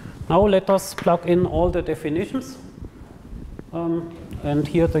 Now let us plug in all the definitions. And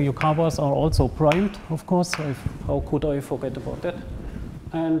here the Yukawas are also primed, of course. How could I forget about that?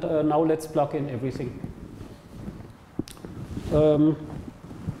 And now let's plug in everything.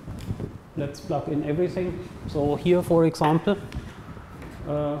 Let's plug in everything. So here, for example,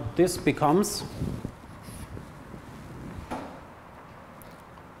 this becomes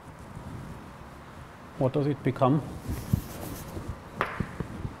what does it become?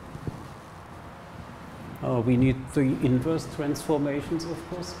 We need the inverse transformations, of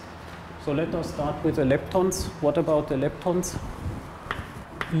course. So let us start with the leptons. What about the leptons?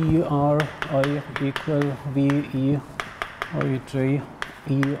 ERI equal VE IJ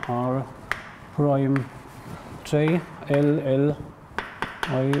ER prime J LL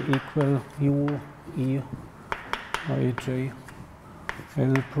I equal U E IJ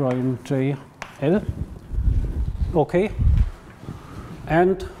L prime J L. Okay.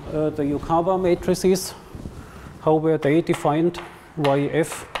 And the Yukawa matrices, how were they defined?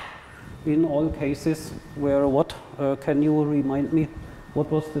 YF in all cases where what? Can you remind me?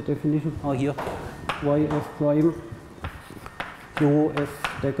 What was the definition? Oh, here. YF prime,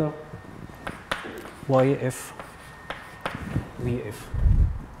 UF dagger, YF, VF.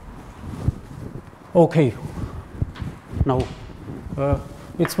 Okay. Now,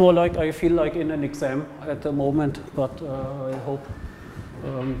 it's more like I feel like in an exam at the moment, but I hope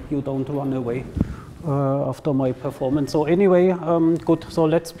you don't run away after my performance. So anyway, good. So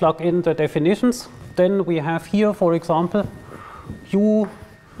let's plug in the definitions. Then we have here, for example, U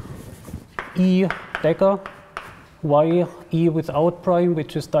E dagger Y E without prime,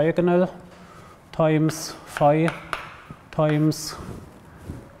 which is diagonal, times phi times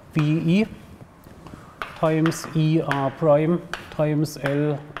VE times ER prime times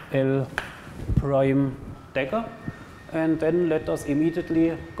LL prime dagger. And then let us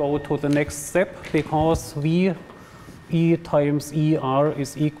immediately go to the next step, because V E times ER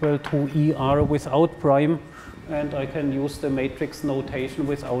is equal to ER without prime, and I can use the matrix notation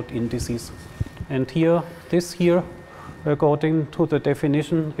without indices. And here, this here, according to the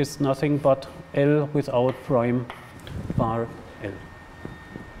definition, is nothing but L without prime bar L.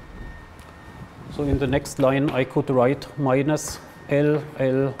 So in the next line I could write minus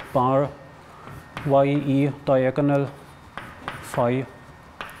LL bar YE diagonal phi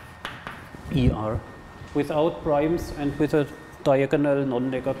ER without primes and with a diagonal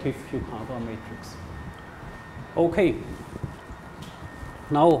non-negative Yukawa matrix. Okay.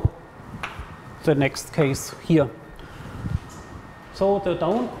 Now the next case here. So the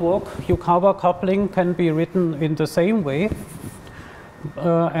down quark Yukawa coupling can be written in the same way,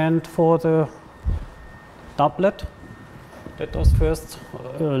 and for the doublet let us first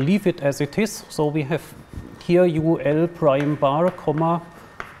leave it as it is. So we have here UL prime bar, comma,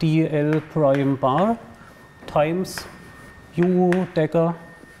 DL prime bar times U dagger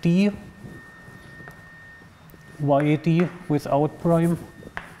D YD without prime,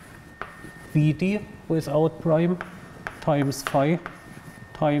 VD without prime times phi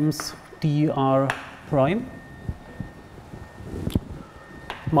times dr prime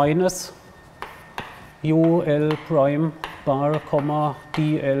minus UL prime bar, comma,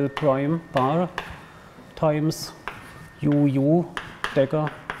 DL prime bar times UU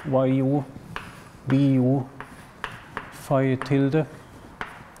dagger YU VU phi tilde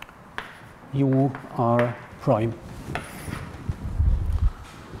UR prime.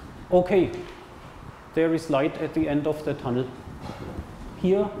 Okay, there is light at the end of the tunnel.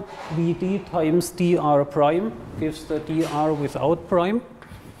 Here VD times dr prime gives the dr without prime,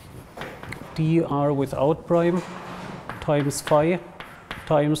 dr without prime times phi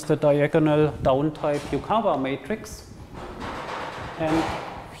times the diagonal down type Yukawa matrix. And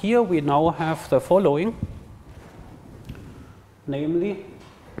here we now have the following, namely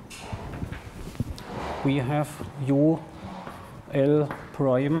we have U L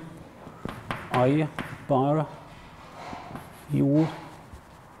prime I bar U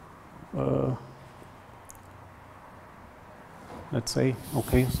let's say,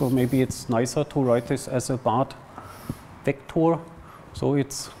 okay, so maybe it's nicer to write this as a barred vector. So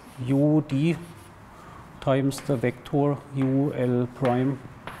it's UD times the vector UL prime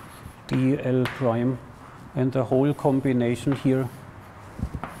DL prime, and the whole combination here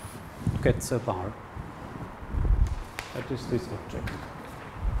gets a bar. That is this object.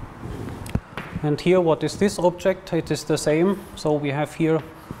 And here, what is this object? It is the same. So we have here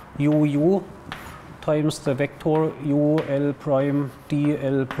UU times the vector UL prime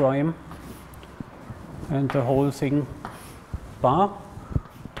DL prime, and the whole thing bar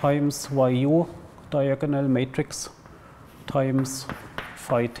times YU diagonal matrix times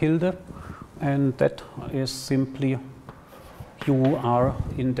phi tilde, and that is simply UR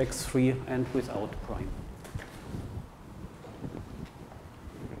index free and without prime.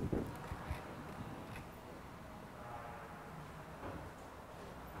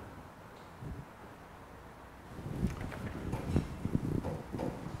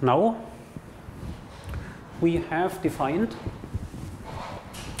 Now we have defined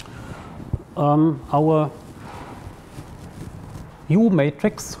our U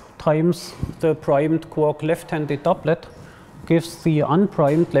matrix times the primed quark left-handed doublet gives the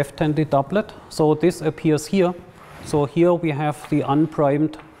unprimed left-handed doublet. So this appears here. So here we have the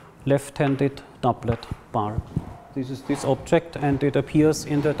unprimed left-handed doublet bar. This is this object, and it appears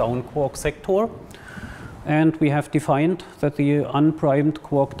in the down quark sector. And we have defined that the unprimed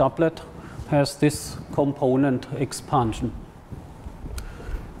quark doublet has this component expansion.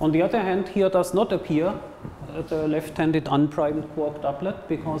 On the other hand, here does not appear the left-handed unprimed quark doublet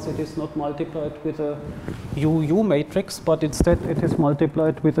because it is not multiplied with a UU matrix, but instead it is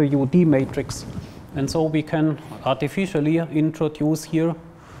multiplied with a UD matrix. And so we can artificially introduce here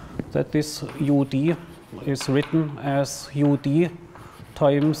that this UD is written as UD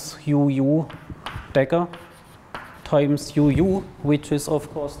times UU dagger times UU, which is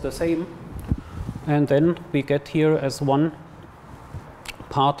of course the same. And then we get here as one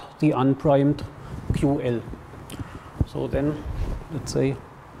part the unprimed QL. So then let's say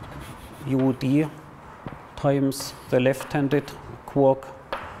UD times the left-handed quark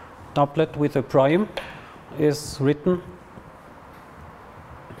doublet with a prime is written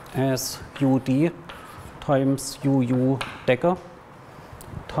as UD times UU dagger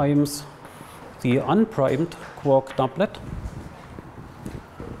times the unprimed quark doublet,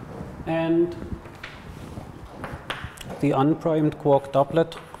 and the unprimed quark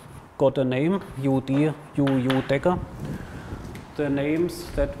doublet got a name, UD UU dagger. The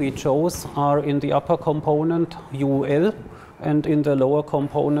names that we chose are in the upper component UL and in the lower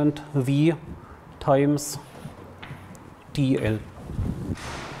component V times DL.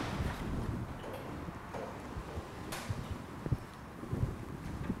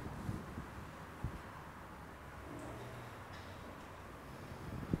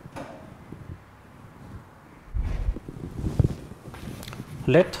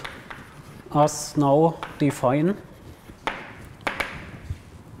 Let us now define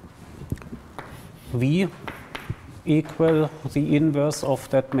V equal the inverse of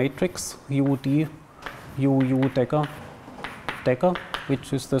that matrix UD UU dagger dagger,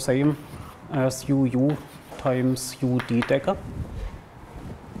 which is the same as UU times UD dagger.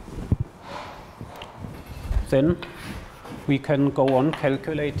 Then we can go on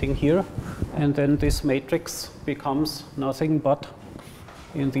calculating here And then this matrix becomes nothing but,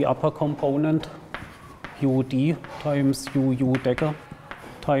 in the upper component, UD times UU dagger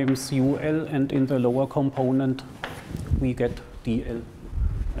times UL, and in the lower component we get DL.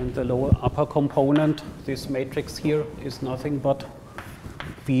 And the lower upper component, this matrix here, is nothing but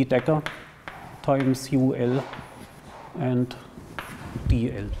V dagger times UL and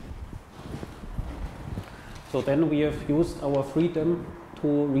DL. So then we have used our freedom to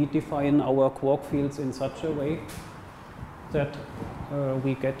redefine our quark fields in such a way that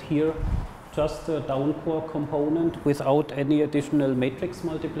we get here just a down quark component without any additional matrix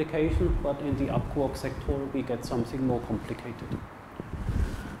multiplication, but in the up quark sector we get something more complicated.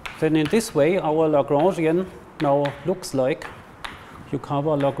 Then in this way our Lagrangian now looks like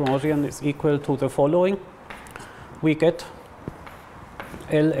Yukawa Lagrangian is equal to the following. We get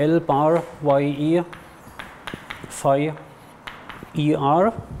LL bar YE phi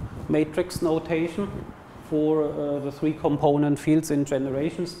ER matrix notation for the three component fields in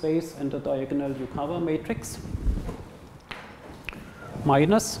generation space and the diagonal Yukawa matrix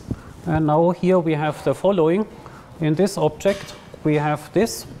minus, and now here we have the following. In this object we have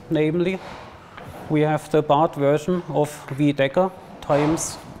this, namely we have the barred version of V dagger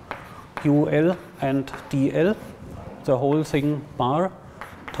times UL and DL, the whole thing bar,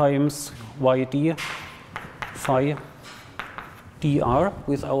 times YD phi dr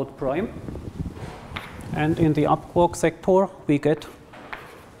without prime. And in the up quark sector we get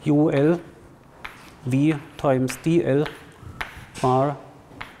UL V times DL bar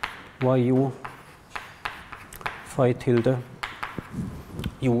YU phi tilde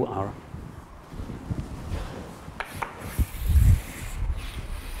UR.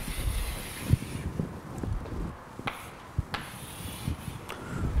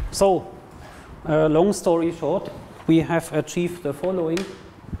 So, long story short, we have achieved the following.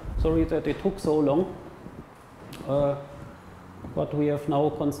 Sorry that it took so long, but we have now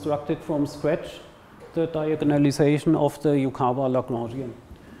constructed from scratch the diagonalization of the Yukawa Lagrangian.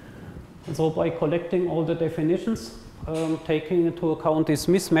 And so by collecting all the definitions, taking into account this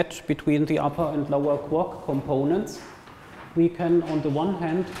mismatch between the upper and lower quark components, we can on the one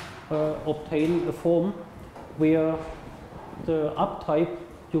hand obtain a form where the up type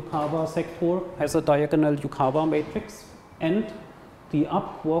Yukawa sector has a diagonal Yukawa matrix, and the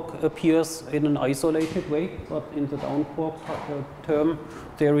up quark appears in an isolated way, but in the down quark term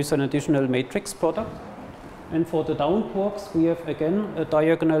there is an additional matrix product. And for the down quarks we have again a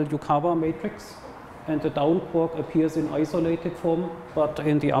diagonal Yukawa matrix, and the down quark appears in isolated form, but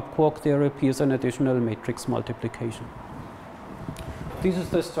in the up quark there appears an additional matrix multiplication. This is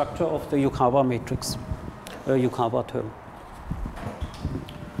the structure of the Yukawa matrix, Yukawa term.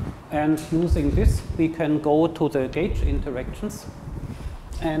 And using this we can go to the gauge interactions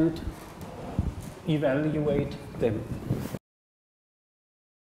and evaluate them.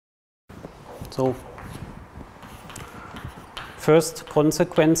 So, first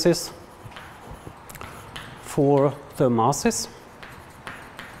consequences for the masses.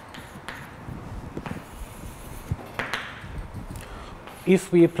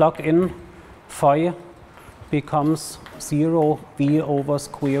 If we plug in phi becomes 0 V over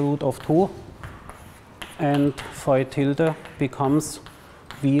square root of 2 and phi tilde becomes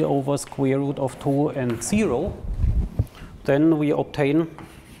V over square root of 2 and 0, then we obtain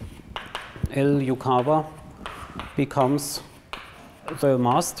L Yukawa becomes the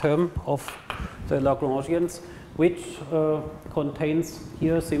mass term of the Lagrangians, which contains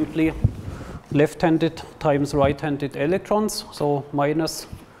here simply left-handed times right-handed electrons, so minus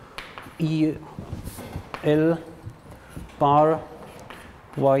E L bar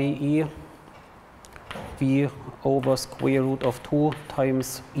YE V over square root of 2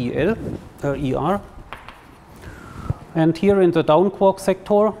 times ER. And here in the down quark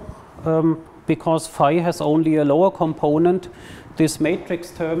sector, because phi has only a lower component, this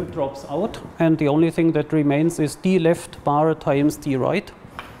matrix term drops out, and the only thing that remains is d left bar times d right.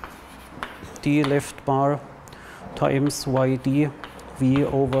 D left bar times YD V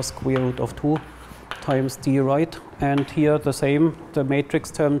over square root of 2 times d right, and here the same, the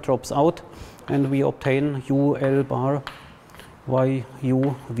matrix term drops out, and we obtain UL bar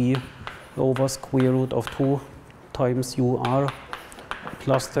YU V over square root of 2 times UR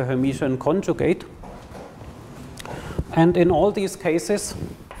plus the Hermitian conjugate. And in all these cases,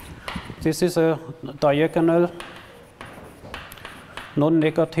 this is a diagonal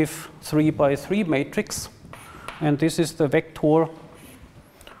non-negative 3 by 3 matrix, and this is the vector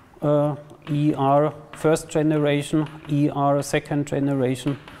ER first generation, ER second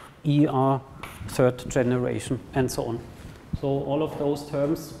generation, ER third generation, and so on. So all of those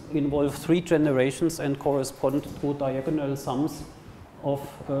terms involve 3 generations and correspond to diagonal sums of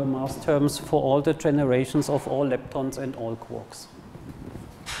mass terms for all the generations of all leptons and all quarks.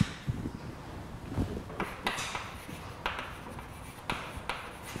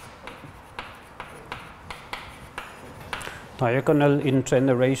 Diagonal in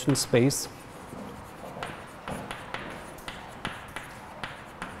generation space.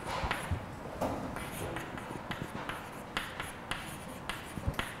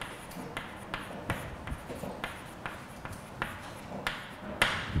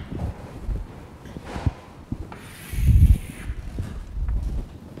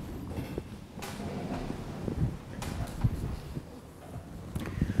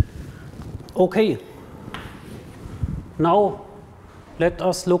 Okay, now let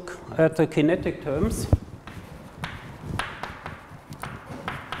us look at the kinetic terms.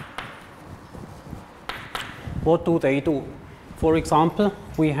 What do they do? For example,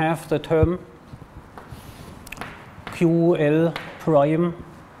 we have the term QL prime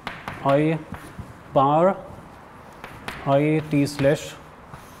I bar I d slash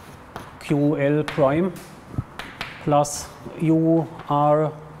QL prime plus U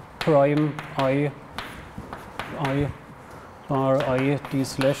R prime I bar I d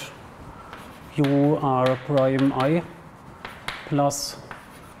slash U R prime I plus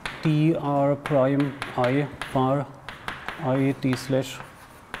dr prime I bar I d slash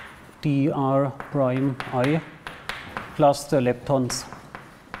dr prime I plus the leptons.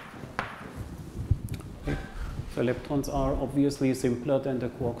 The leptons are obviously simpler than the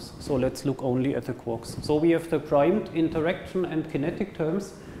quarks, so let's look only at the quarks. So we have the primed interaction and kinetic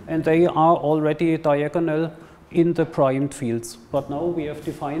terms, and they are already diagonal in the primed fields. But now we have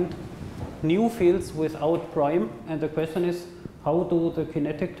defined new fields without prime, and the question is, how do the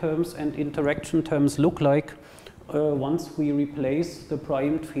kinetic terms and interaction terms look like once we replace the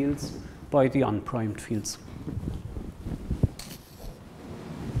primed fields by the unprimed fields?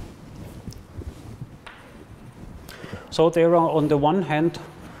 So there are on the one hand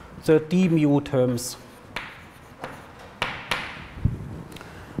the d mu terms.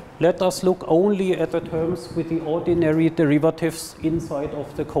 Let us look only at the terms with the ordinary derivatives inside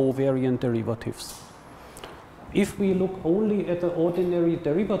of the covariant derivatives. If we look only at the ordinary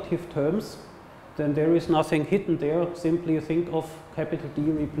derivative terms, then there is nothing hidden there. Simply think of capital D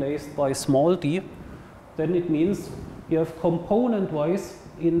replaced by small d. Then it means you have component-wise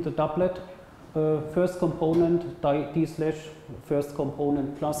in the doublet first component d slash first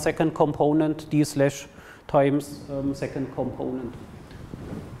component plus second component d slash times second component.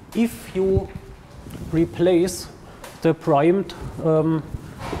 If you replace the primed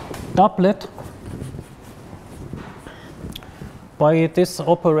doublet by this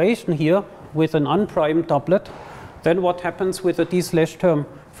operation here with an unprimed doublet, then what happens with the d slash term?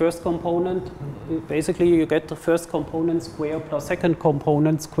 First component, basically you get the first component square plus second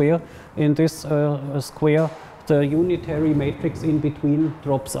component square. In this square, the unitary matrix in between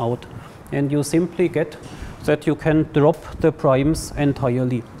drops out. And you simply get that you can drop the primes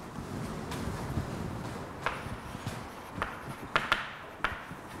entirely.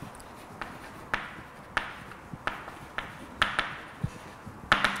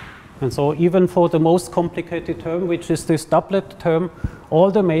 And so even for the most complicated term, which is this doublet term,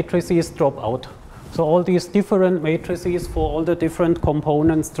 all the matrices drop out. So all these different matrices for all the different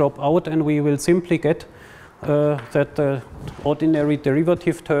components drop out, and we will simply get that the ordinary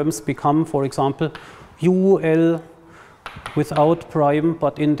derivative terms become, for example, UL without prime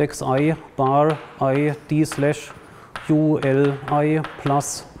but index I bar I d slash ULI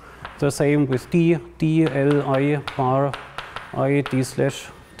plus the same with D, DLI bar I d slash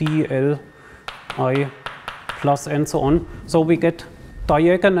DLI plus and so on. So we get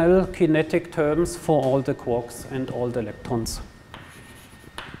diagonal kinetic terms for all the quarks and all the leptons.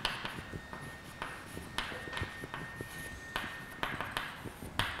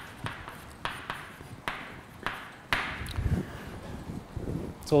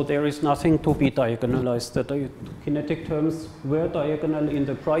 So there is nothing to be diagonalized. The kinetic terms were diagonal in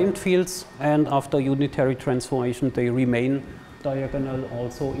the primed fields, and after unitary transformation they remain diagonal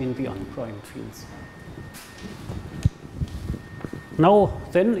also in the unprimed fields. Now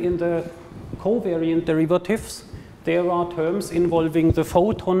then, in the covariant derivatives, there are terms involving the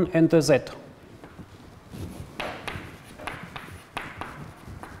photon and the Z.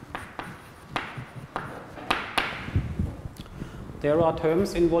 There are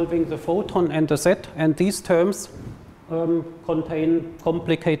terms involving the photon and the Z, and these terms contain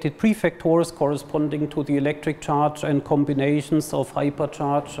complicated prefactors corresponding to the electric charge and combinations of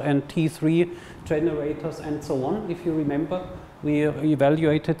hypercharge and T3 generators and so on. If you remember, we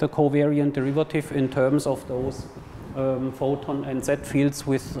evaluated the covariant derivative in terms of those photon and Z fields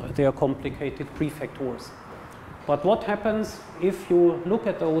with their complicated prefactors. But what happens if you look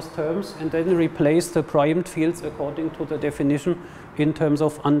at those terms and then replace the primed fields according to the definition in terms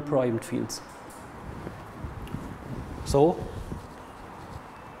of unprimed fields? So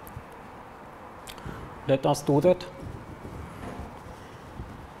let us do that.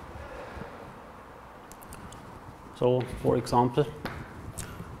 So for example,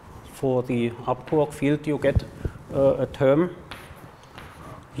 for the upquark field you get a term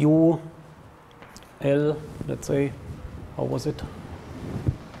U L, let's say, how was it?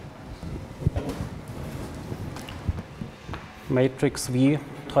 Matrix V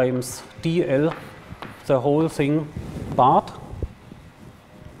times DL, the whole thing barred,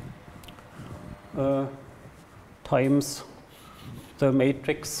 times the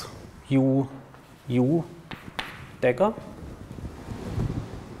matrix U dagger.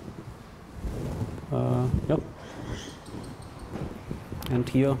 Yep. And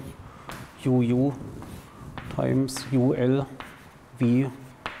here UU times UL V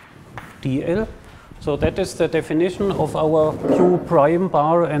DL. So that is the definition of our Q prime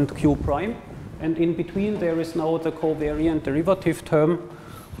bar and Q prime. And in between there is now the covariant derivative term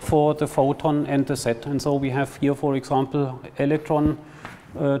for the photon and the Z. And so we have here, for example, electron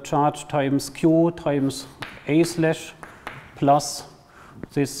charge times Q times A slash plus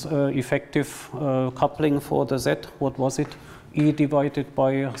this effective coupling for the Z. What was it? E divided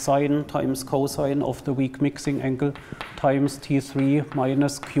by sine times cosine of the weak mixing angle times T3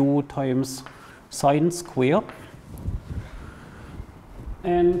 minus Q times sine square.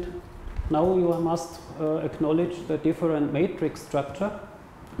 And now you must acknowledge the different matrix structure.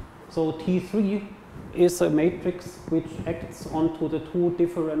 So T3 is a matrix which acts onto the two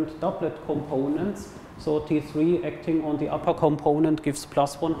different doublet components. So T3 acting on the upper component gives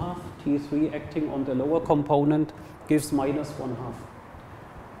plus 1/2. T3 acting on the lower component gives minus 1/2.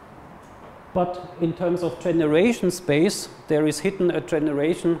 But in terms of generation space, there is hidden a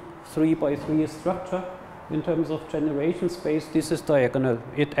generation 3×3 structure. In terms of generation space, this is diagonal.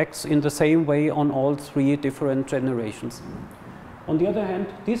 It acts in the same way on all three different generations. On the other hand,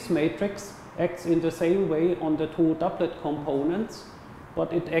 this matrix acts in the same way on the two doublet components,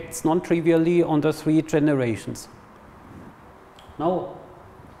 but it acts non-trivially on the three generations. Now,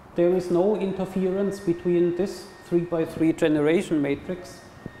 there is no interference between this 3×3 generation matrix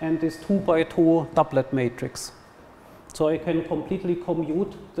and this 2×2 doublet matrix. So I can completely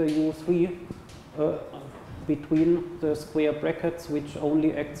commute the U3 between the square brackets, which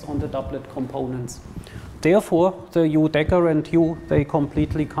only acts on the doublet components. Therefore, the U dagger and U, they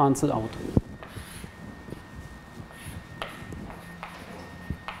completely cancel out.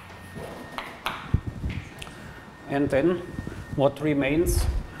 And then what remains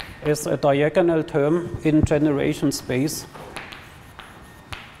is a diagonal term in generation space.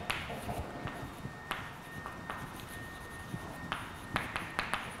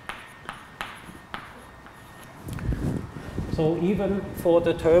 So even for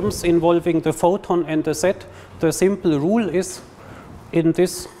the terms involving the photon and the Z, the simple rule is in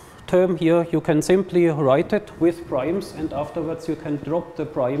this term here, you can simply write it with primes, and afterwards you can drop the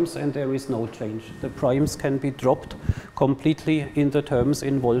primes and there is no change. The primes can be dropped completely in the terms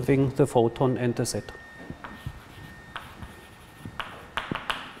involving the photon and the Z.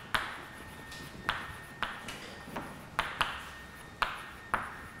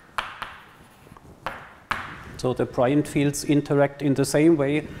 So the primed fields interact in the same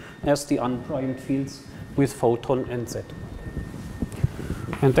way as the unprimed fields with photon and Z.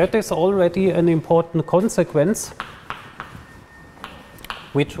 And that is already an important consequence,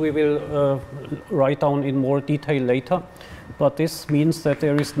 which we will write down in more detail later. But this means that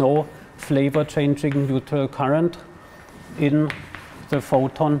there is no flavor changing neutral current in the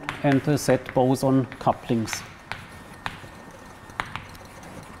photon and the Z boson couplings.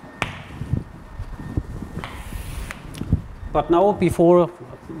 But now, before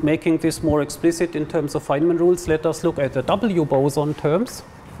making this more explicit in terms of Feynman rules, let us look at the W boson terms.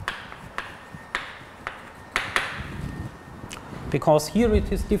 Because here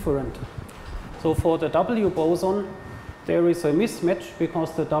it is different. So for the W boson, there is a mismatch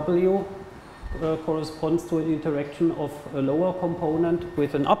because the W corresponds to an interaction of a lower component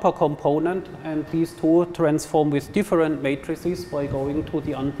with an upper component, and these two transform with different matrices by going to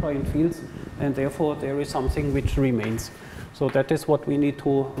the unprimed fields, and therefore there is something which remains. So that is what we need to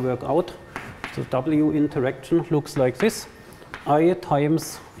work out. The W interaction looks like this. I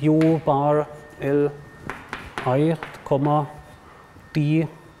times U bar L I, comma, D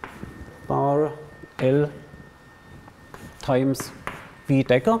bar L times V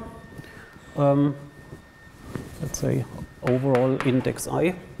dagger. Let's say overall index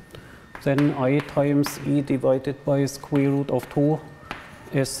I. Then I times E divided by square root of 2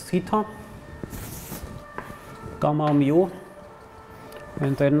 S theta, gamma mu,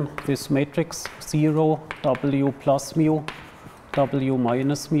 and then this matrix 0, W plus mu, W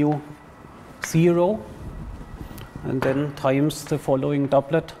minus mu, 0, and then times the following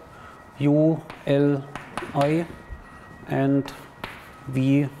doublet, U, L, I, and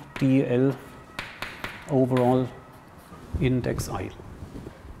V, D, L, overall index I.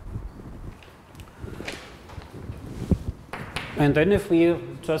 And then if we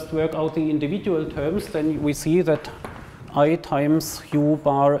just work out the individual terms, then we see that I times U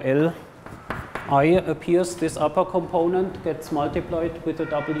bar L I appears, this upper component gets multiplied with a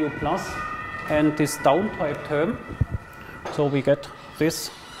W plus and this down type term. So we get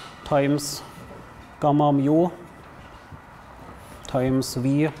this times gamma mu times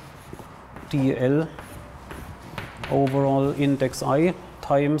V dl overall index I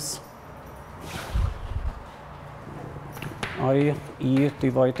times I E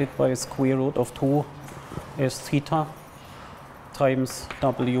divided by square root of 2 S theta times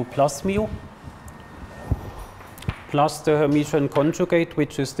W plus mu plus the Hermitian conjugate,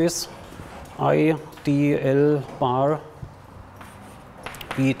 which is this I dl bar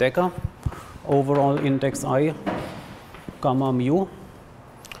V dagger overall index I gamma mu,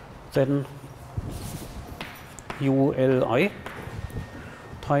 then ULI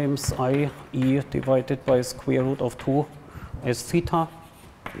times I E divided by square root of 2 S theta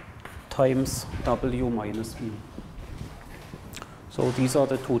times W minus mu. So these are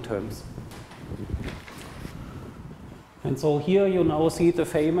the two terms. And so here you now see the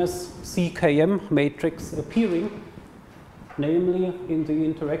famous CKM matrix appearing, namely in the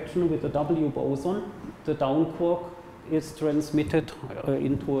interaction with the W boson, the down quark is transmitted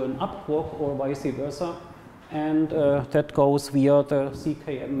into an up quark or vice versa, and that goes via the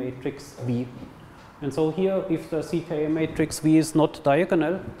CKM matrix V. And so here, if the CKM matrix V is not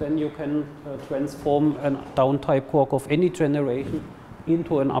diagonal, then you can transform a down type quark of any generation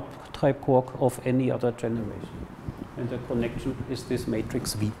into an up type quark of any other generation. And the connection is this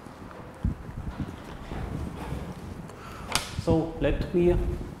matrix V. So let me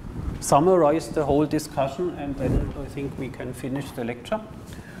summarize the whole discussion, and then I think we can finish the lecture.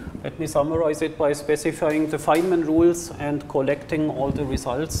 Let me summarize it by specifying the Feynman rules and collecting all the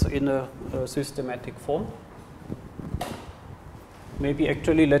results in a systematic form. Maybe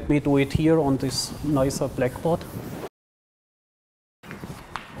actually let me do it here on this nicer blackboard.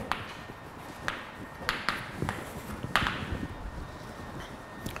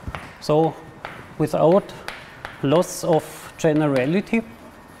 So without loss of generality,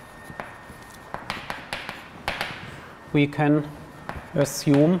 we can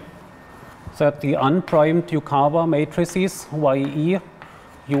assume that the unprimed Yukawa matrices YE,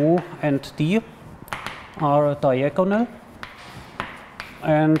 U, and D are diagonal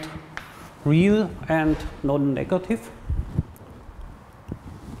and real and non-negative.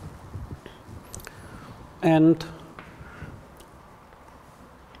 And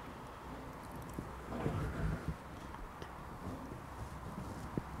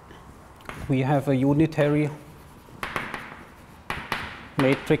we have a unitary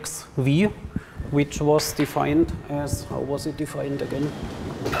matrix V, which was defined as, how was it defined again?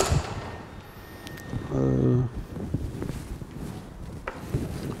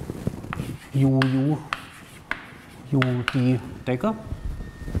 UD dagger,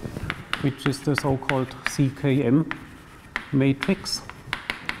 which is the so-called CKM matrix.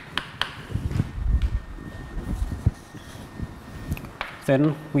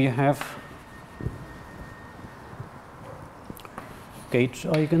 Then we have gauge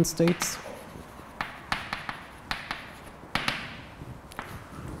eigenstates.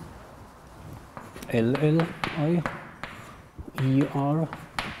 LLI,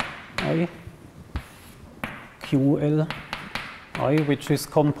 ERI, QLI, which is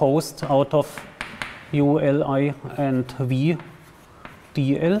composed out of ULI and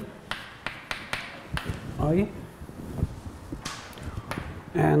VDL, I,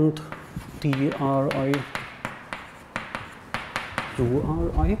 and DRI,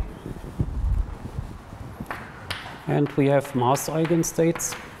 URI. And we have mass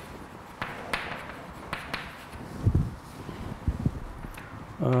eigenstates.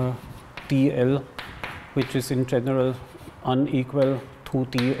 DL, which is in general unequal to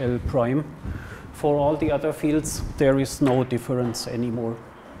DL prime, for all the other fields, there is no difference anymore.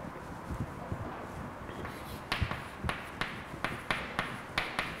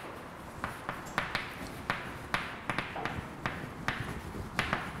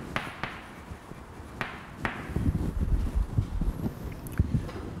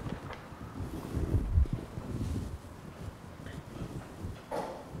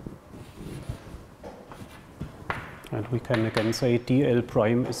 And we can again say dl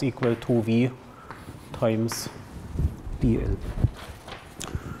prime is equal to v times dl.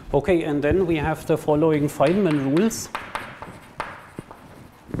 Okay, and then we have the following Feynman rules.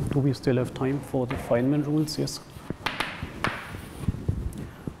 Do we still have time for the Feynman rules? Yes.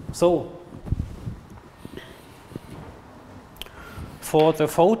 So, for the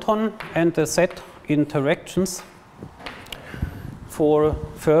photon and the Z interactions, for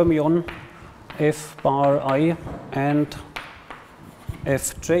fermion f bar I and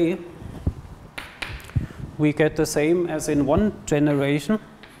fj, we get the same as in one generation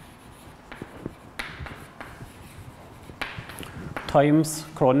times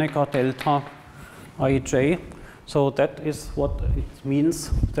Kronecker delta ij. So that is what it means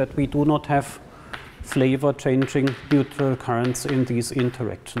that we do not have flavor changing neutral currents in these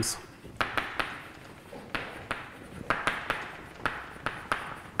interactions.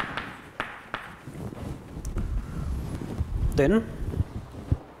 Then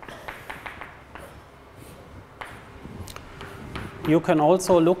you can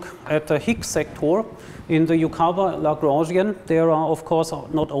also look at the Higgs sector. In the Yukawa Lagrangian, there are of course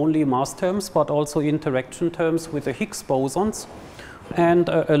not only mass terms but also interaction terms with the Higgs bosons. And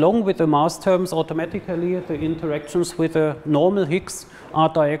along with the mass terms, automatically the interactions with the normal Higgs are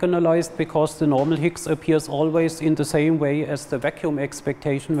diagonalized, because the normal Higgs appears always in the same way as the vacuum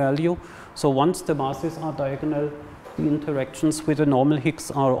expectation value. So once the masses are diagonal, the interactions with the normal Higgs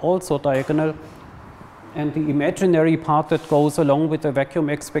are also diagonal, and the imaginary part that goes along with the vacuum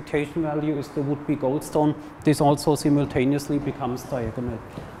expectation value is the would-be Goldstone. This also simultaneously becomes diagonal.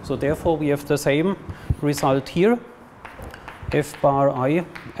 So therefore we have the same result here. F bar I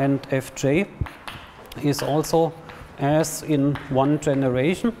and Fj is also as in one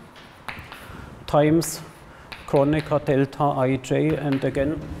generation times Kronecker delta Ij, and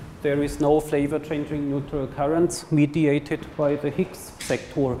again there is no flavor changing neutral currents mediated by the Higgs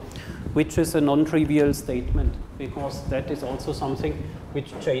sector, which is a non-trivial statement, because that is also something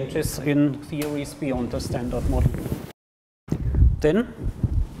which changes in theories beyond the standard model. Then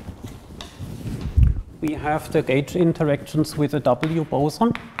we have the gauge interactions with the W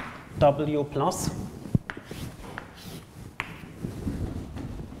boson, W plus.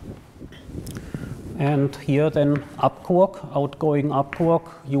 And here then up quark, outgoing up quark,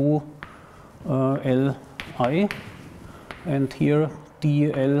 U L I, and here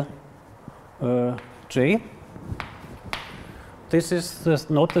D L J. This is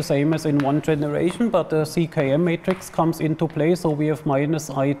not the same as in one generation, but the CKM matrix comes into play. So we have minus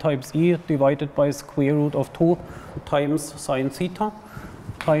I times E divided by square root of 2 times sine theta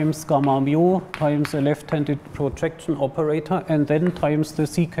times gamma mu times a left-handed projection operator, and then times the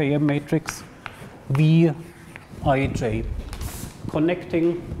CKM matrix Vij,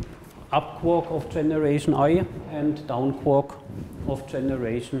 connecting up quark of generation I and down quark of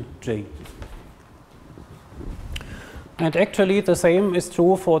generation J. And actually the same is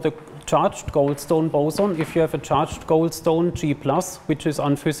true for the charged Goldstone boson. If you have a charged Goldstone G+, which is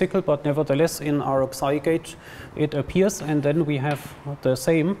unphysical, but nevertheless in our psi gauge it appears, and then we have the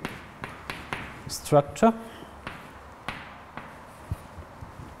same structure.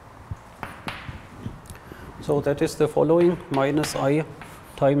 So that is the following: minus I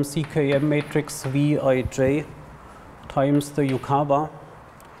times CKM matrix Vij times the Yukawa,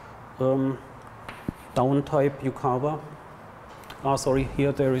 down type Yukawa. Sorry,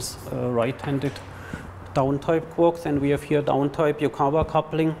 here there is a right-handed down type quark. Then we have here down type Yukawa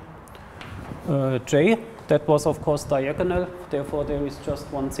coupling J. That was of course diagonal, therefore there is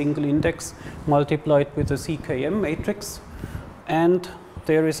just one single index multiplied with the CKM matrix. And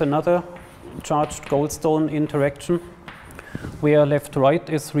there is another charged Goldstone interaction where left-right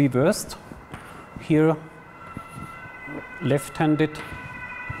is reversed. Here left-handed,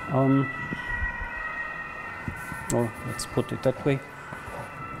 or let's put it that way,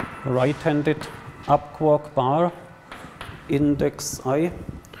 right-handed up quark bar index I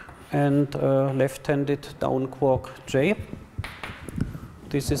and left-handed down quark J.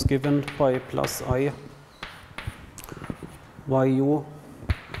 This is given by plus I Yu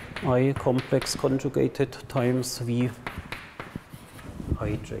I complex conjugated times V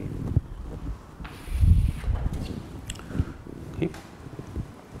Ij.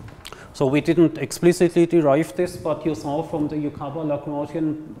 So we didn't explicitly derive this, but you saw from the Yukawa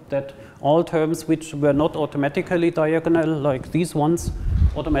Lagrangian that all terms which were not automatically diagonal, like these ones,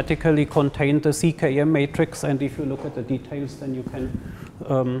 automatically contain the CKM matrix, and if you look at the details, then you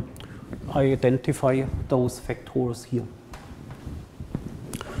can identify those factors here.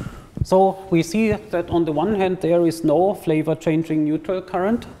 So we see that on the one hand there is no flavor changing neutral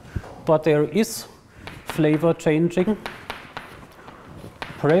current, but there is flavor changing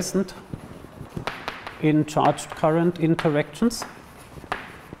present in charged current interactions.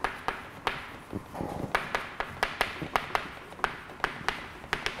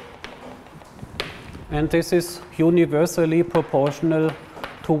 And this is universally proportional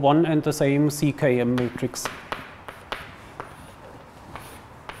to one and the same CKM matrix.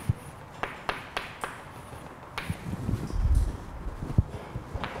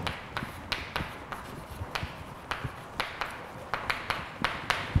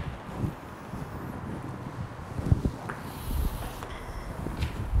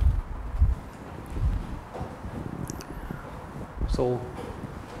 So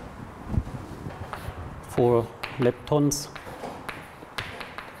for leptons,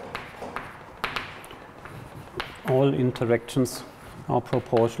 all interactions are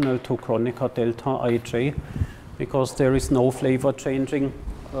proportional to Kronecker delta Ij, because there is no flavor changing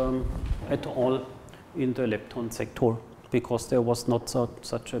at all in the lepton sector, because there was not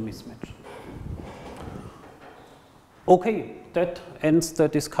such a mismatch. Okay, that ends the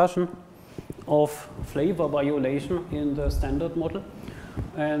discussion of flavor violation in the standard model.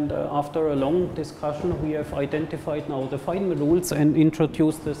 And after a long discussion, we have identified now the Feynman rules and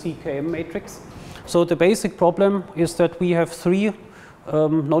introduced the CKM matrix. So the basic problem is that we have three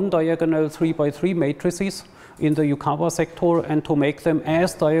non-diagonal 3x3 matrices in the Yukawa sector, and to make them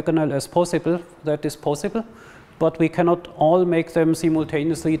as diagonal as possible, that is possible, but we cannot all make them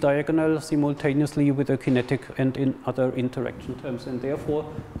simultaneously diagonal, simultaneously with a kinetic and in other interaction terms, and therefore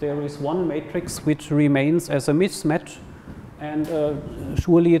there is one matrix which remains as a mismatch. And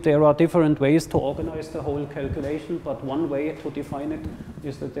surely there are different ways to organize the whole calculation, but one way to define it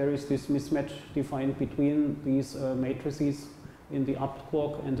is that there is this mismatch defined between these matrices in the up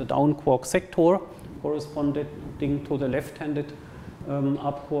quark and the down quark sector, corresponding to the left-handed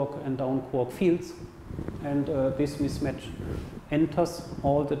up quark and down quark fields. And this mismatch enters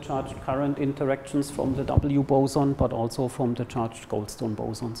all the charged current interactions from the W boson, but also from the charged Goldstone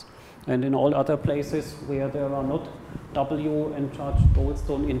bosons. And in all other places where there are not W and charged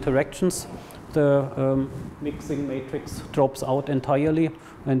Goldstone interactions, the mixing matrix drops out entirely,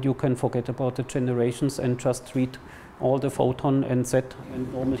 and you can forget about the generations and just treat all the photon and Z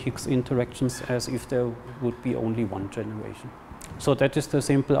and normal Higgs interactions as if there would be only one generation. So that is the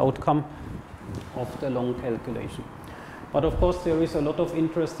simple outcome of the long calculation. But of course there is a lot of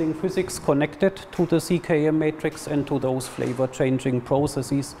interesting physics connected to the CKM matrix and to those flavor changing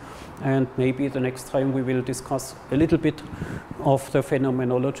processes, and maybe the next time we will discuss a little bit of the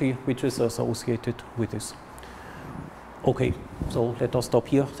phenomenology which is associated with this. Okay, so let us stop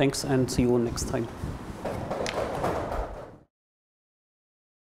here. Thanks, and see you next time.